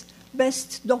engineers,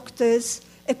 best doctors,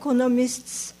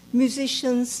 economists,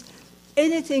 musicians,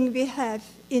 anything we have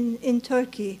in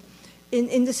Turkey,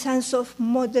 in the sense of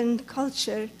modern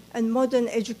culture and modern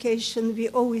education, we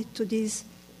owe it to these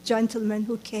gentlemen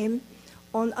who came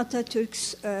on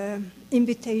Atatürk's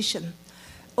invitation.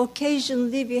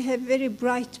 Occasionally, we have very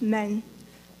bright men,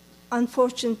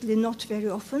 unfortunately not very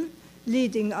often,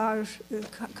 leading our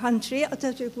country.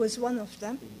 Atatürk was one of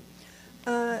them.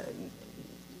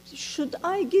 Should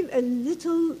I give a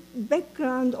little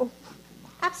background of...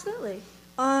 Absolutely.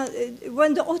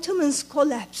 When the Ottomans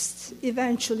collapsed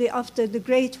eventually after the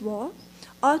Great War,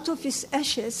 out of his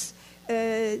ashes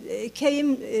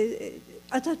came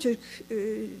Atatürk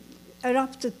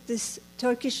erupted this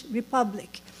Turkish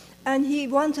Republic, and he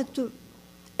wanted to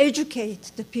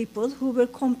educate the people who were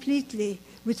completely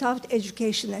without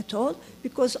education at all,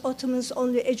 because Ottomans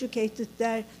only educated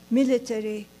their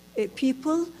military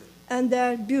people and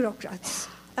their bureaucrats.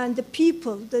 And the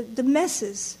people, the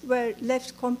masses, were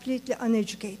left completely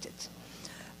uneducated.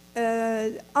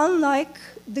 Unlike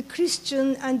the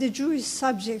Christian and the Jewish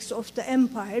subjects of the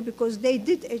empire, because they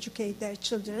did educate their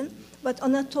children, but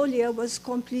Anatolia was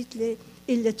completely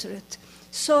illiterate.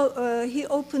 So he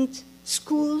opened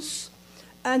schools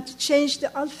and changed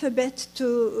the alphabet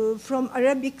from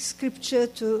Arabic scripture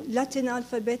to Latin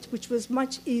alphabet, which was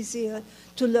much easier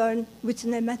to learn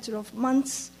within a matter of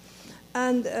months,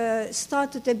 and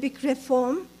started a big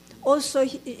reform. Also,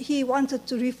 he wanted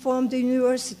to reform the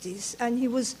universities, and he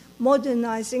was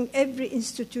modernizing every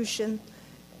institution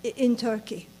in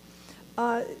Turkey.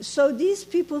 So these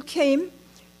people came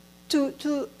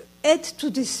to add to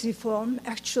this reform,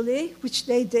 actually, which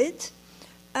they did.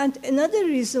 And another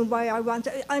reason why I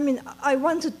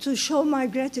wanted to show my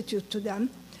gratitude to them,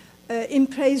 in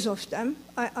praise of them,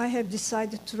 I have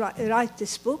decided to write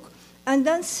this book. And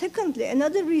then secondly,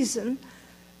 another reason,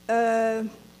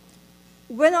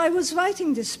 when I was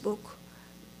writing this book,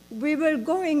 we were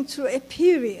going through a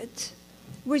period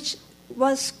which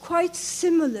was quite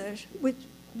similar with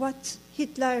what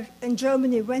Hitler and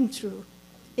Germany went through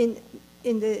in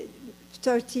the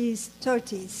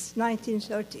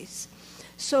 1930s.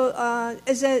 So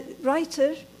as a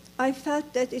writer, I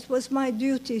felt that it was my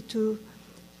duty to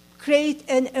create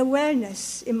an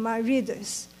awareness in my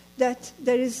readers that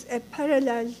there is a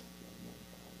parallel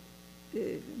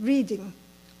reading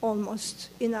almost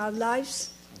in our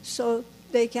lives, so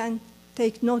they can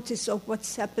take notice of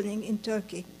what's happening in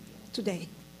Turkey today.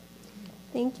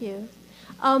 Thank you.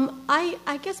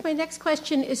 I guess my next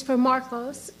question is for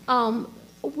Marcos.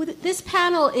 This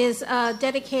panel is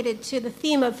dedicated to the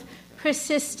theme of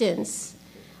persistence.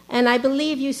 And I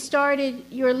believe you started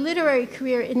your literary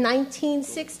career in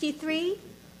 1963.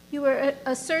 You were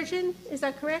a surgeon, is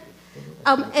that correct?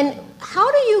 And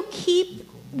how do you keep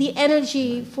the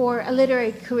energy for a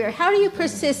literary career? How do you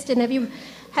persist? And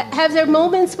have there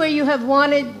moments where you have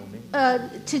wanted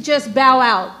to just bow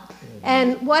out?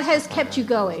 And what has kept you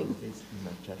going?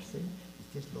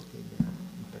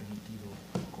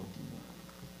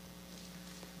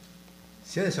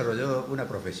 Se ha desarrollado una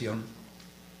profesión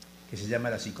que se llama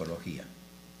la psicología.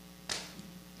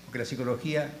 Porque la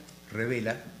psicología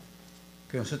revela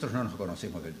que nosotros no nos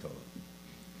conocemos del todo.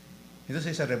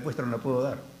 Entonces esa respuesta no la puedo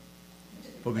dar,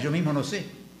 porque yo mismo no sé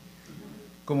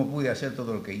cómo pude hacer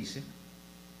todo lo que hice,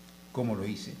 cómo lo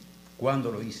hice,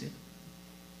 cuándo lo hice.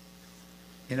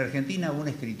 En Argentina un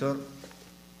escritor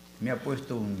me ha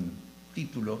puesto un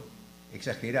título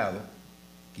exagerado,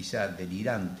 quizá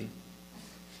delirante,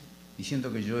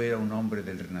 diciendo que yo era un hombre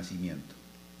del Renacimiento,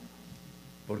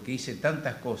 porque hice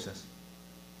tantas cosas.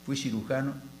 Fui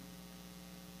cirujano,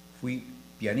 fui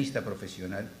pianista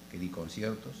profesional, que di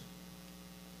conciertos,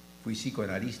 fui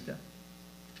psicoanalista,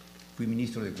 fui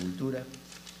ministro de Cultura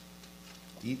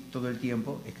y todo el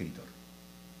tiempo escritor.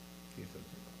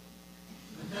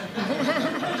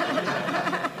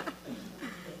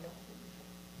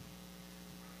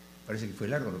 Parece que fue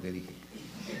largo lo que dije.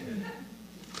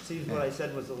 Seems what I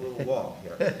said was a little long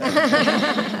here.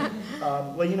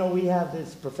 Well, you know, we have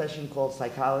this profession called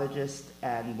psychologist,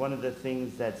 and one of the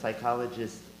things that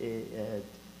psychologists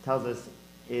tells us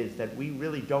is that we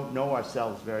really don't know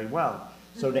ourselves very well.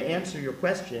 So to answer your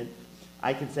question,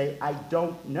 I can say I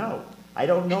don't know. I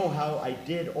don't know how I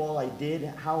did all I did,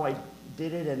 how I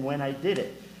did it, and when I did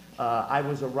it. I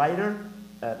was a writer,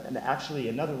 and actually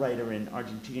another writer in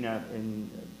Argentina, and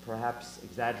perhaps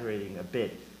exaggerating a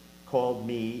bit, called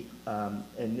me,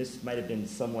 and this might have been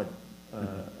somewhat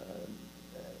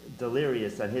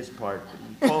delirious on his part,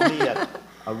 he called me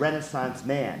a Renaissance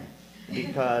man,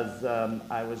 because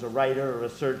I was a writer, or a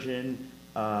surgeon,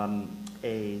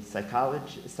 a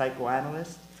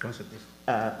psychoanalyst,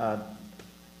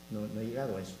 no he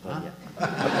llegado a eso todavía.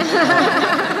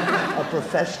 A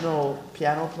professional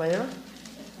piano player,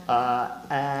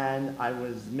 and I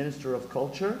was Minister of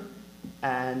Culture,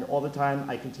 and all the time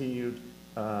I continued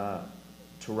to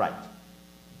write.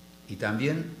 Y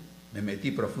también me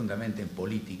metí profundamente en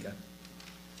política,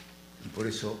 y por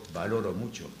eso valoro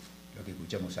mucho lo que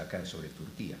escuchamos acá sobre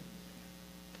Turquía.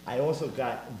 I also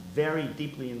got very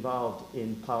deeply involved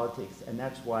in politics, and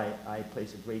that's why I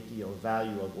place a great deal of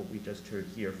value on what we just heard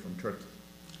here from Turkey.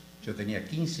 Yo tenía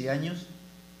 15 años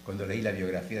cuando leí la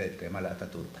biografía de Kemal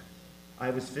Atatürk.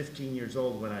 I was 15 years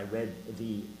old when I read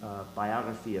the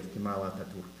biography of Kemal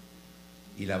Atatürk.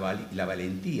 Y la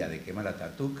valentía de Kemal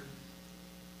Atatürk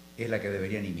es la que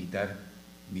deberían imitar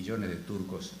millones de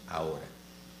turcos ahora.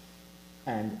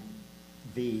 And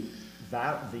the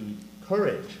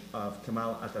courage of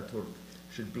Kemal Atatürk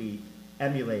should be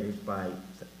emulated by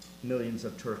millions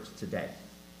of Turks today.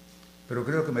 Pero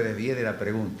creo que me desvié de la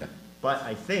pregunta. But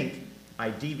I think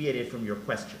I deviated from your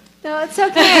question. No, it's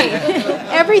okay.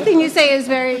 Everything you say is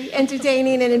very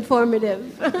entertaining and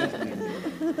informative.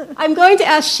 I'm going to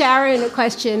ask Sharon a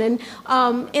question, and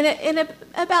in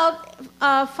about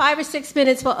 5 or 6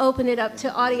 minutes, we'll open it up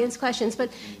to audience questions.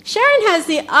 But Sharon has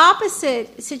the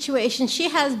opposite situation. She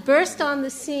has burst on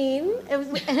the scene.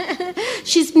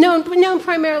 She's known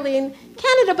primarily in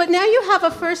Canada, but now you have a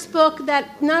first book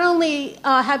that not only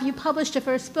have you published a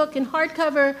first book in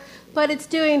hardcover, but it's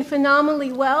doing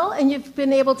phenomenally well, and you've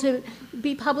been able to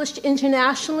be published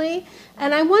internationally.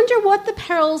 And I wonder what the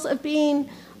perils of being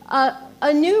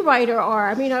a new writer are.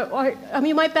 I mean,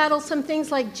 you might battle some things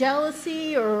like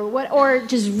jealousy or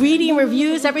just reading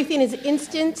reviews. Everything is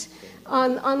instant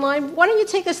online. Why don't you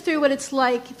take us through what it's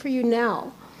like for you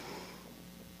now?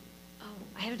 Oh,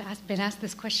 I haven't been asked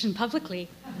this question publicly.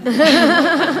 So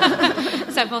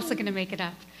I'm also going to make it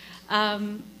up.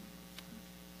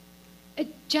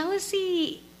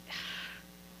 Jealousy,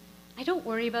 I don't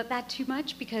worry about that too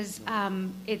much because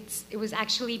it was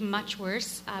actually much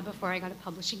worse before I got a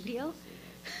publishing deal.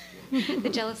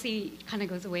 The jealousy kind of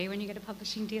goes away when you get a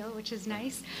publishing deal, which is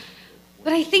nice.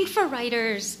 But I think for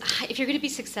writers, if you're going to be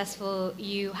successful,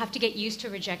 you have to get used to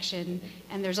rejection,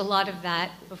 and there's a lot of that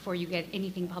before you get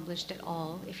anything published at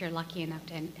all, if you're lucky enough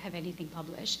to have anything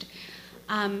published.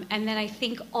 And then I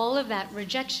think all of that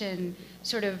rejection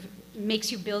sort of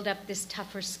makes you build up this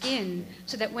tougher skin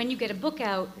so that when you get a book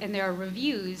out and there are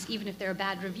reviews, even if there are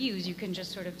bad reviews, you can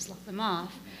just sort of slough them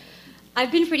off.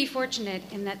 I've been pretty fortunate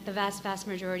in that the vast, vast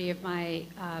majority of my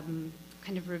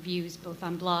kind of reviews, both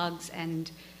on blogs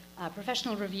and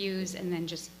professional reviews, and then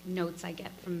just notes I get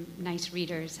from nice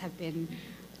readers have been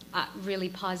really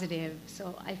positive.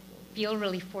 So I feel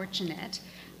really fortunate.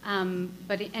 And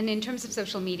in terms of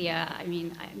social media, I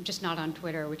mean, I'm just not on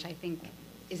Twitter, which I think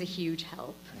is a huge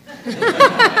help.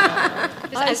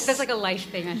 That's like a life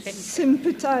thing, I think.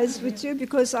 Sympathize with you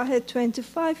because I had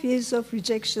 25 years of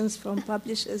rejections from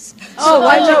publishers. Oh,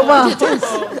 I know.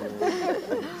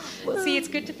 Well, see, it's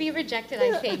good to be rejected,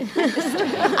 I think.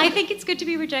 I think it's good to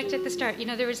be rejected at the start. You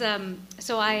know, there was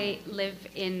so I live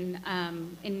in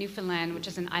Newfoundland, which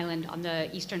is an island on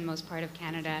the easternmost part of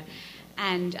Canada,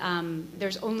 and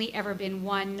there's only ever been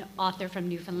one author from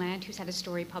Newfoundland who's had a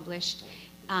story published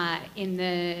in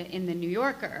the New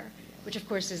Yorker, which of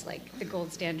course is like the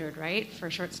gold standard, right,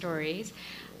 for short stories.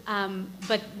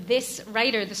 But this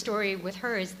writer, the story with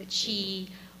her is that she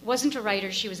wasn't a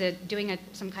writer. She was doing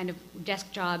some kind of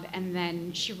desk job, and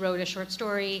then she wrote a short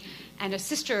story, and a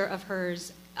sister of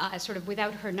hers, sort of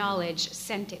without her knowledge,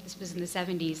 sent it. This was in the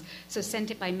 70s, so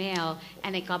sent it by mail,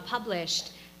 and it got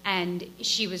published. And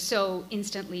she was so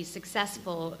instantly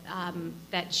successful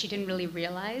that she didn't really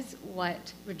realize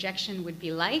what rejection would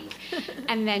be like.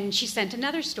 And then she sent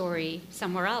another story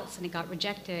somewhere else, and it got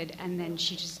rejected. And then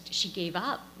she gave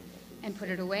up and put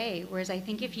it away. Whereas I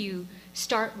think if you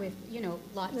start with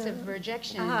lots of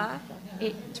rejection,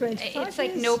 it's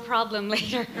like no problem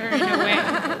later in a way.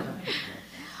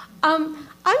 I'm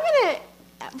gonna.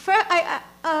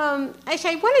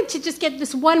 Actually, I wanted to just get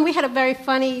this one. We had a very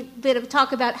funny bit of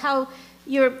talk about how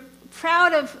you're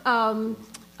proud of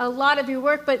a lot of your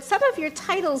work, but some of your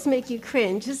titles make you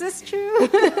cringe. Is this true?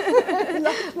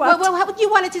 Well,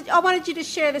 I wanted you to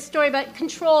share the story about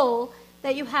control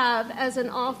that you have as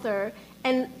an author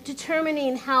and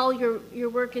determining how your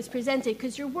work is presented,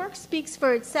 because your work speaks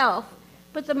for itself.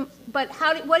 But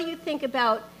what do you think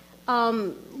about?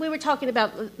 We were talking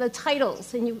about the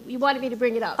titles, and you wanted me to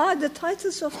bring it up. The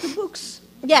titles of the books.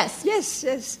 Yes. Yes.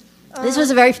 This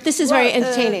is very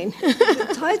entertaining.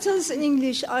 The titles in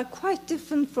English are quite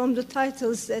different from the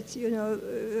titles that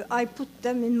I put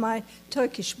them in my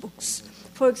Turkish books.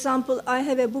 For example, I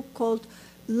have a book called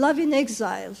Love in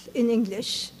Exile in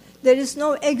English. There is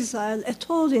no exile at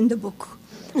all in the book,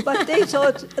 but they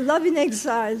thought Love in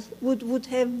Exile would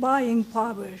have buying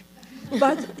power,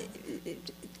 but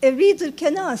a reader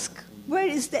can ask, where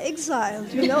is the exile?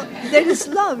 There is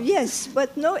love, yes,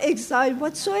 but no exile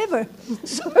whatsoever.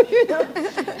 So,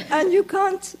 and you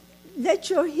can't let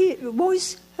your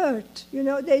voice hurt.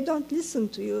 They don't listen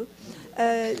to you.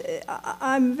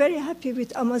 I'm very happy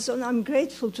with Amazon. I'm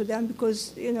grateful to them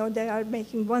because, they are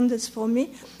making wonders for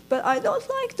me. But I don't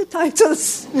like the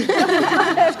titles,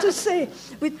 I have to say.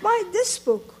 With this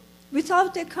book,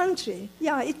 Without a Country,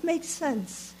 it makes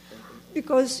sense.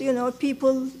 Because,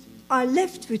 people are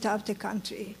left without a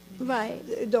country. Right.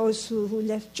 Those who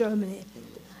left Germany.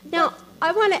 Now,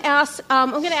 I want to ask,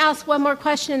 I'm going to ask one more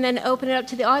question and then open it up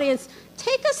to the audience.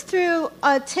 Take us through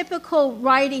a typical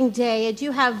writing day. Do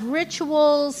you have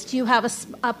rituals? Do you have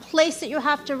a place that you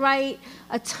have to write,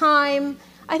 a time?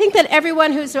 I think that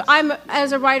everyone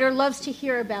as a writer loves to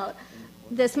hear about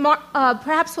this.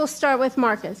 Perhaps we'll start with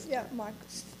Marcus. Yeah,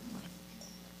 Marcus.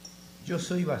 Yo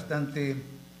soy bastante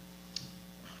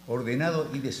ordenado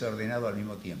y desordenado al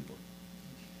mismo tiempo.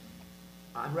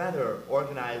 I'm rather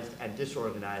organized and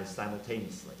disorganized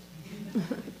simultaneously.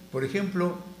 Por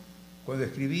ejemplo, cuando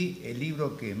escribí el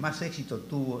libro que más éxito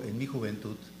tuvo en mi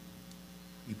juventud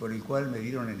y por el cual me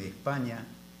dieron en España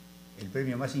el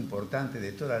premio más importante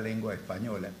de toda la lengua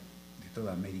española, de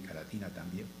toda América Latina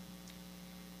también,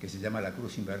 que se llama La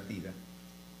Cruz Invertida,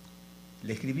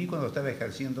 le escribí cuando estaba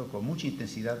ejerciendo con mucha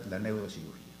intensidad la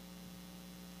neurocirugía.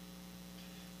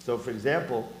 So, for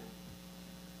example,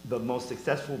 the most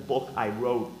successful book I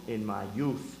wrote in my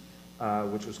youth,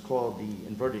 which was called The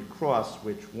Inverted Cross,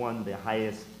 which won the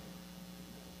highest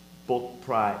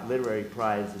literary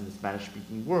prize in the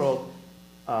Spanish-speaking world.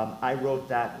 I wrote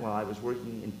that while I was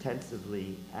working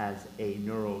intensively as a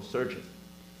neurosurgeon.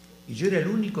 Y yo era el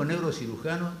único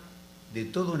neurocirujano de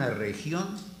toda una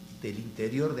región del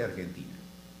interior de Argentina.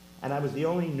 And I was the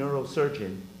only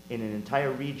neurosurgeon in an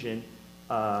entire region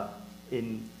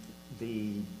in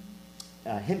the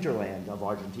hinterland of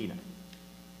Argentina.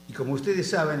 Y como ustedes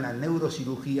saben, la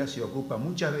neurocirugía se ocupa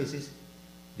muchas veces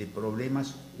de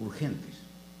problemas urgentes.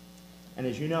 And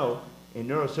as you know, in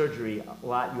neurosurgery,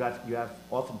 you have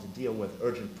often to deal with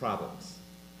urgent problems.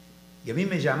 Y a mí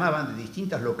me llamaban de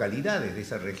distintas localidades de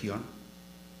esa región,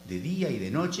 de día y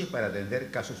de noche, para atender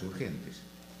casos urgentes.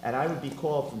 And I would be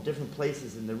called from different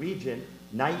places in the region,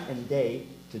 night and day,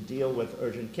 to deal with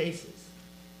urgent cases.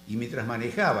 Y mientras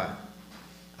manejaba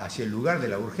hacia el lugar de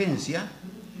la urgencia,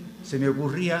 se me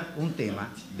ocurría un tema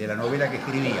de la novela que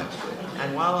escribía.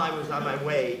 And while I was on my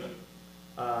way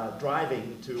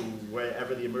driving to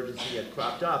wherever the emergency had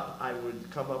cropped up, I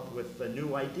would come up with a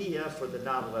new idea for the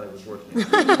novel that I was working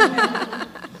on.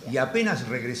 Y apenas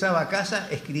regresaba a casa,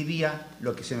 escribía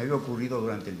lo que se me había ocurrido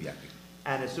durante el viaje.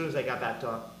 And as soon as I got back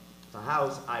to the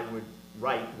house, I would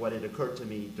write what had occurred to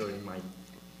me during my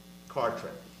car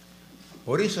trip.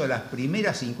 Por eso las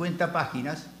primeras 50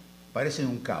 páginas parecen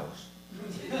un caos.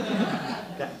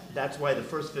 That's why the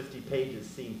first 50 pages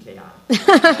seem chaotic.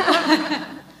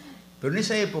 Pero en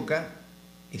esa época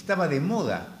estaba de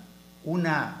moda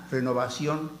una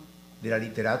renovación de la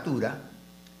literatura,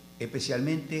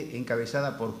 especialmente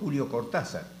encabezada por Julio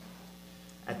Cortázar.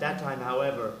 At that time,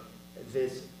 however,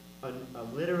 a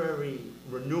literary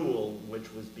renewal,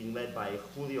 which was being led by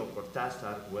Julio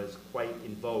Cortázar, was quite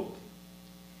in vogue.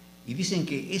 Y dicen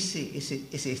que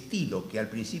ese estilo que al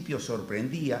principio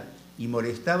sorprendía y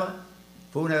molestaba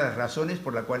fue una de las razones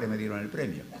por las cuales me dieron el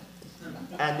premio.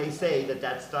 And they say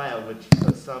that style,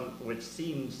 which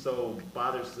seemed so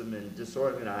bothersome and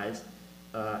disorganized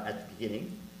at the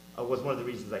beginning, was one of the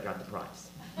reasons I got the prize.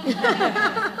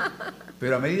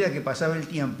 Pero a medida que pasaba el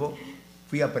tiempo,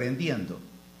 fui aprendiendo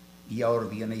y a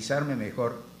organizarme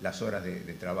mejor las horas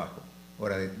de trabajo,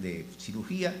 horas de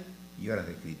cirugía y horas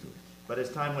de escritura. But as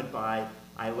time went by,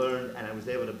 I learned and I was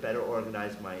able to better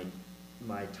organize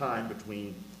my time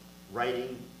between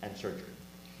writing and surgery.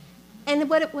 And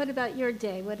what about your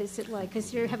day? What is it like?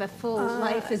 Because you have a full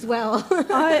life as well.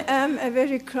 I am a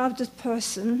very crowded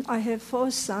person. I have 4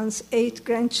 sons, 8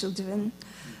 grandchildren.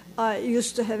 I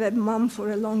used to have a mom for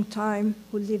a long time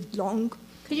who lived long.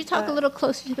 Could you talk a little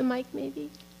closer to the mic, maybe?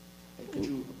 Could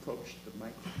you approach the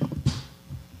mic?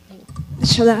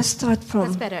 Shall I start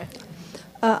from? That's better.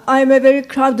 I'm a very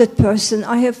crowded person.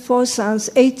 I have 4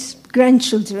 sons, 8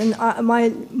 grandchildren.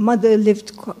 My mother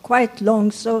lived quite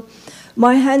long, so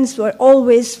my hands were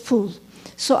always full.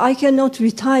 So I cannot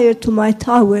retire to my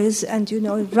towers and,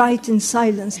 write in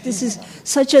silence. This is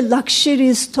such a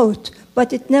luxurious thought,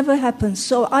 but it never happens.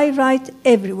 So I write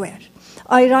everywhere.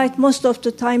 I write most of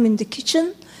the time in the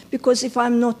kitchen, because if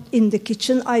I'm not in the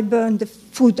kitchen, I burn the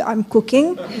food I'm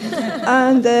cooking.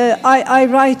 And I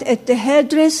write at the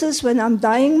hairdressers when I'm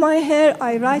dyeing my hair.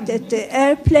 I write at the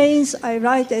airplanes. I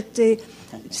write at the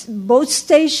boat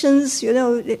stations.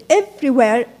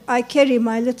 Everywhere I carry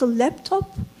my little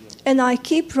laptop and I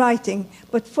keep writing.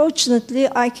 But fortunately,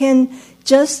 I can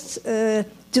just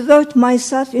devote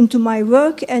myself into my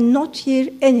work and not hear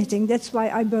anything. That's why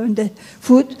I burn the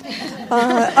food.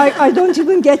 I don't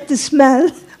even get the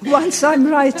smell. Once I'm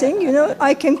writing,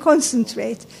 I can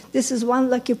concentrate. This is one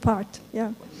lucky part,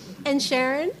 yeah. And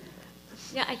Sharon?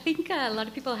 Yeah, I think a lot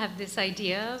of people have this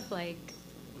idea of,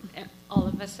 all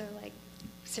of us are like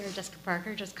Sarah Jessica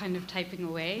Parker, just kind of typing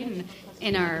away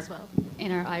in our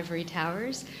ivory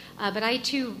towers. But I,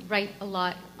 too, write a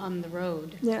lot on the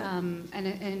road. Yeah.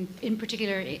 And in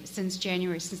particular, since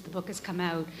January, since the book has come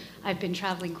out, I've been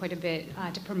traveling quite a bit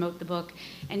to promote the book.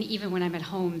 And even when I'm at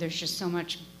home, there's just so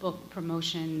much book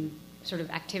promotion sort of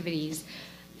activities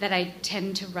that I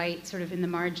tend to write sort of in the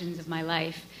margins of my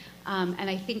life. And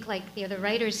I think, like the other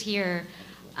writers here,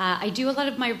 I do a lot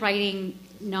of my writing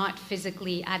not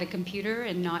physically at a computer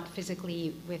and not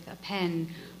physically with a pen,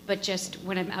 but just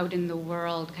when I'm out in the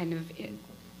world, kind of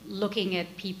looking at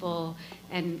people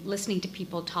and listening to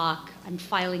people talk. I'm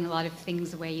filing a lot of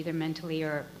things away, either mentally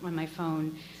or on my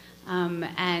phone.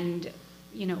 And,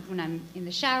 when I'm in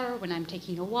the shower, when I'm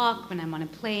taking a walk, when I'm on a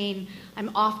plane,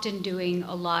 I'm often doing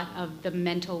a lot of the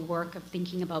mental work of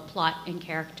thinking about plot and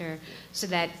character, so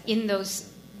that in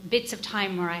those bits of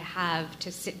time where I have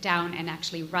to sit down and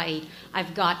actually write,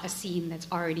 I've got a scene that's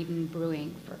already been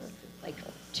brewing for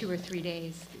 2 or 3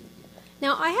 days.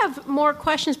 Now, I have more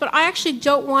questions, but I actually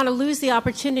don't want to lose the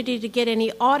opportunity to get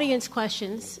any audience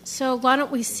questions. So why don't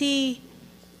we see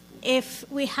if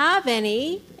we have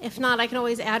any? If not, I can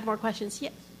always add more questions.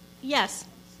 Yes.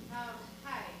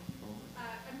 Hi.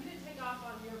 I'm going to take off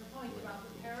on your point about the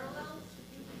parallels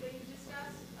that you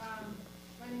discussed.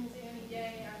 My name is Annie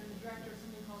Day. I'm the director of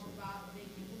something called the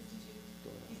Aguinis Institute.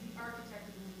 He's the architect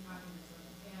of the new communism.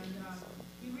 And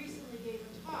he recently gave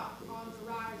a talk on the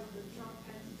rise of the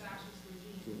Trump-Pence fascist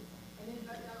regime. And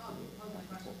I'll pose my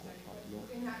question in a second.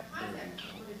 But in that context,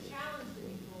 I want to challenge the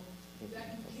people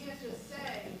that you can't just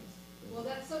say, well,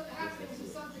 that's happening to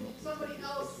somebody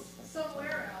else,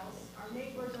 somewhere else. Our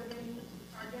neighbors are getting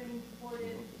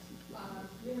deported.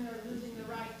 Women are losing the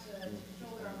right to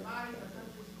control their own bodies. Our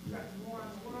country's threatening more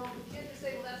on the world. We can't just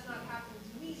say, well, that's not happening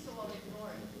to me, so I'll ignore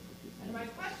it. And my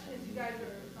question is, you guys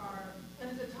are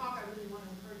and it's a talk I really want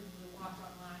to encourage you to watch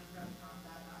online,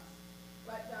 revcom.us.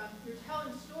 But you're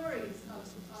telling stories of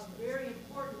very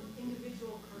important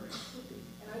individual courage.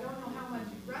 And I don't know how much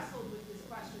you've wrestled with this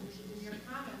question, which is in your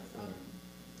comments, of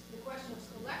the question of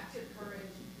collective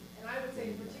courage. And I would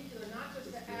say in particular, not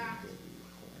just to act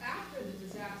after the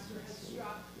disaster has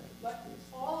struck, but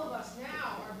all of us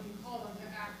now are being called on to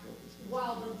act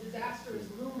while the disaster is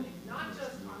looming, not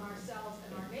just on ourselves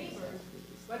and our neighbors,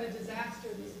 but a disaster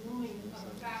that's looming of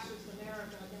a fascist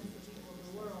America against the people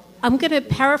of the world. I'm going to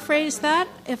paraphrase that.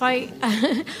 If I'm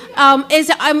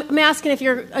asking if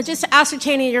you're just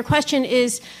ascertaining your question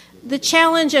is the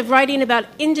challenge of writing about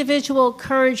individual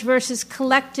courage versus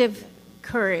collective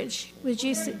courage. Would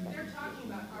you say? They're talking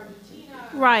about Argentina,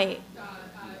 Right.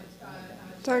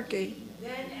 Turkey.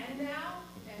 then and now,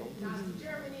 and Nazi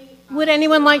Germany. Would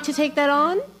anyone like to take that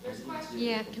on?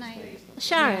 Yeah, can I?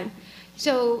 Sharon.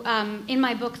 So in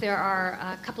my book, there are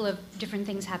a couple of different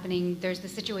things happening. There's the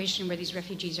situation where these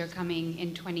refugees are coming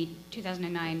in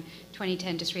 2009,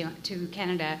 2010 to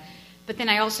Canada. But then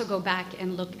I also go back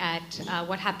and look at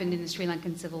what happened in the Sri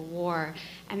Lankan Civil War.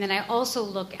 And then I also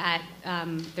look at,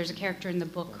 there's a character in the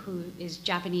book who is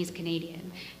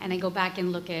Japanese-Canadian. And I go back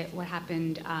and look at what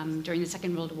happened during the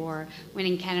Second World War, when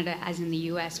in Canada, as in the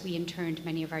US, we interned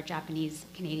many of our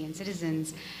Japanese-Canadian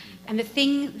citizens. And the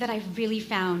thing that I really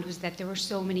found was that there were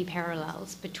so many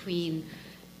parallels between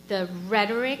the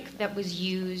rhetoric that was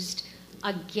used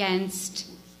against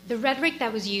the rhetoric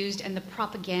that was used and the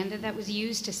propaganda that was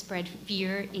used to spread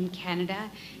fear in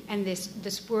Canada, and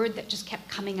this word that just kept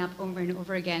coming up over and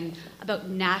over again about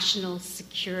national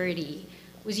security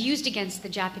was used against the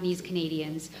Japanese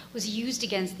Canadians, was used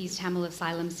against these Tamil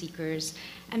asylum seekers.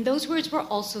 And those words were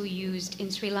also used in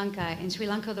Sri Lanka. In Sri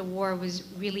Lanka, the war was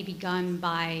really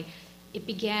began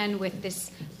with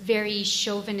this very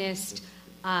chauvinist,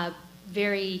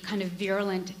 very kind of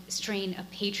virulent strain of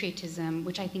patriotism,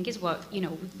 which I think is what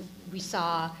we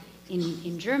saw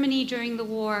in Germany during the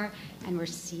war, and we're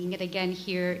seeing it again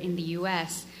here in the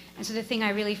U.S. And so the thing I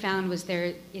really found was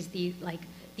there is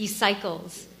these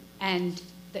cycles and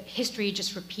the history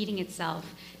just repeating itself.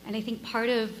 And I think part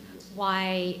of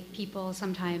why people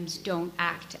sometimes don't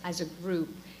act as a group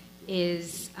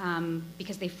is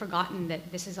because they've forgotten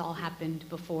that this has all happened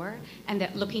before, and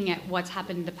that looking at what's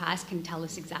happened in the past can tell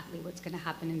us exactly what's going to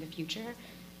happen in the future.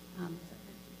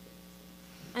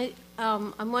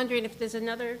 I'm wondering if there's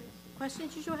another question.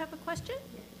 Did you have a question?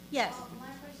 Yes. My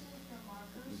question is for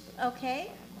Marcus.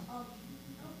 Okay.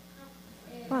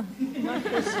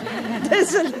 Marcus.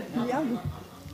 There's a young.